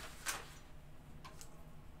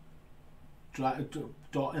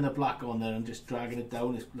dotting the black on there and just dragging it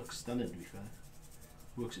down. It looks stunning, to be fair.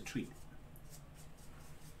 Works a treat.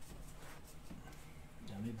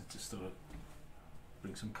 I need to just sort of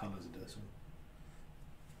bring some colours into this one.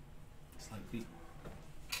 Slightly.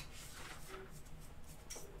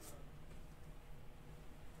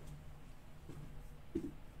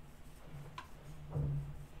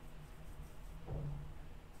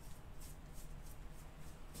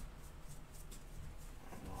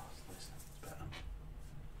 Oh, that's nice. It's better.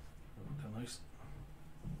 Look nice.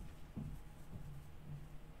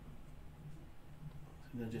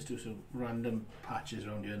 So then just do some random patches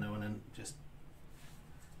around here now and then. Just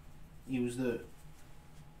use the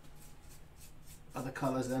other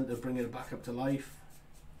colours then to bring it back up to life.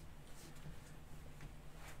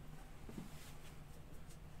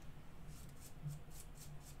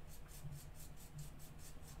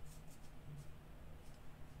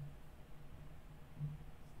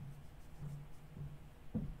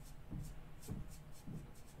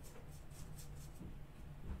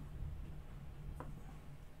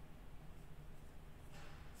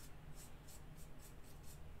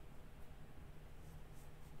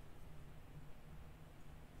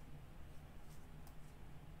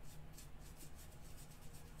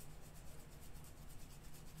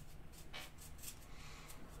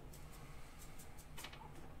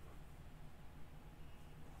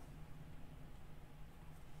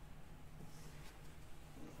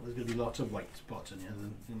 lots of white spots in here,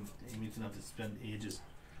 and Amy doesn't have to spend ages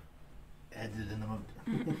editing them out.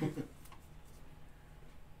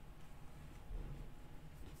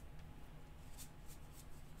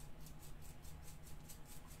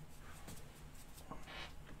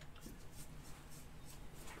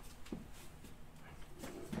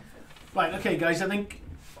 Right, okay guys, I think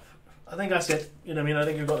that's it. You know what I mean? I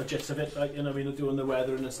think you've got the gist of it, right? You know what I mean? Doing the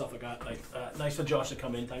weathering and stuff like that. Like, nice for Josh to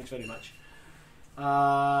come in, thanks very much.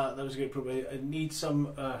 That was a great program. I need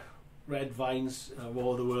some red vines,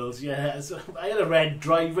 War of the Worlds. Yeah, so I had a red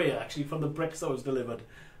driveway actually from the bricks that was delivered.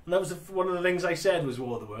 And that was one of the things I said was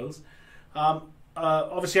War of the Worlds.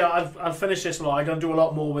 Obviously, I'll finish this law. I'm going to do a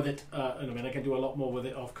lot more with it. You know what I mean? I can do a lot more with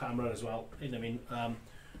it off camera as well. You know what I mean?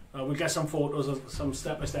 We'll get some photos, some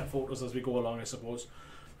step-by-step photos as we go along, I suppose.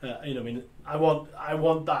 You know what I mean? I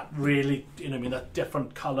want that really, you know what I mean, that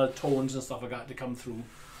different colour tones and stuff like that to come through.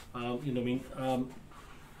 You know what I mean?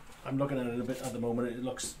 I'm looking at it a bit at the moment. It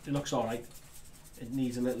looks all right. It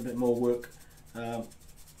needs a little bit more work. But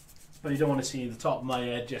you don't want to see the top of my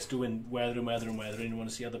head just doing weathering. You want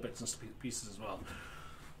to see other bits and pieces as well.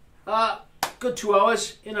 Good 2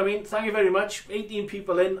 hours, you know what I mean? Thank you very much. 18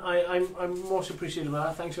 people in. I'm most appreciative of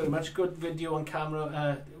that. Thanks very much. Good video and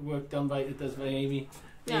camera work done by Amy.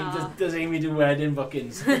 Does Amy do wedding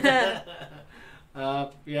bookings? Yeah,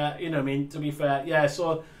 you know what I mean? To be fair, yeah.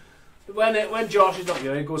 So when Josh is not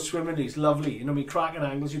here, he goes swimming. He's lovely. You know what I mean? Cracking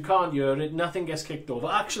angles. You can't hear it. Nothing gets kicked over.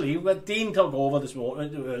 Actually, when Dean took over this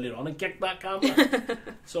morning earlier on and kicked that camera.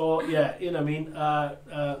 So yeah, you know what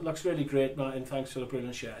I mean? Looks really great, Martin. Thanks for the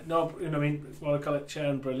brilliant share. No, you know what I mean? What I call it,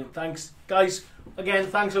 sharing brilliant. Thanks, guys. Again,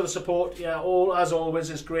 thanks for the support. Yeah, as always,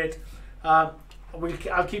 it's great. I'll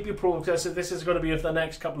keep you posted. This is going to be for the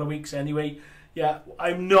next couple of weeks anyway. Yeah,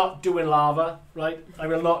 I'm not doing lava, right? I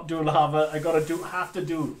will not do lava. I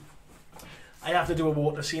have to do a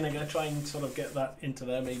water scene. I'm going to try and sort of get that into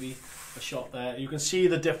there, maybe a shot there. You can see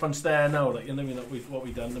the difference there now, like, you know what I mean, what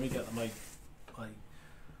we've done. Let me get my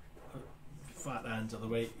fat hands out of the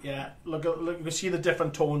way. Yeah, look, you can see the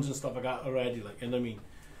different tones and stuff like that already, like, you know what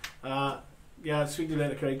I mean. Yeah, speak to you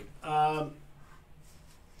later, Craig.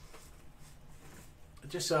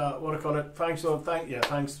 Just what I call it. Thanks,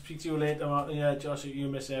 thanks. Speak to you later, Martin. Yeah, Josh, you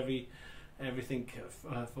miss everything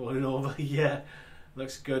falling over. Yeah.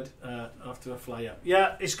 Looks good after a fly up.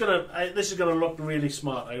 Yeah, this is gonna look really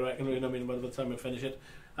smart, I reckon. You know what I mean? By the time we finish it.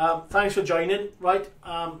 Thanks for joining. Right,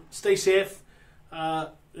 stay safe. You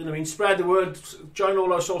know what I mean? Spread the word. Join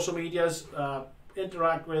all our social medias.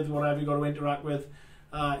 Interact with whatever you got to interact with.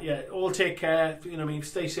 Yeah, all take care. You know what I mean?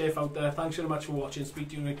 Stay safe out there. Thanks very much for watching. Speak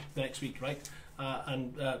to you next week, right?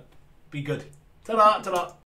 And be good. Ta-da, ta-da.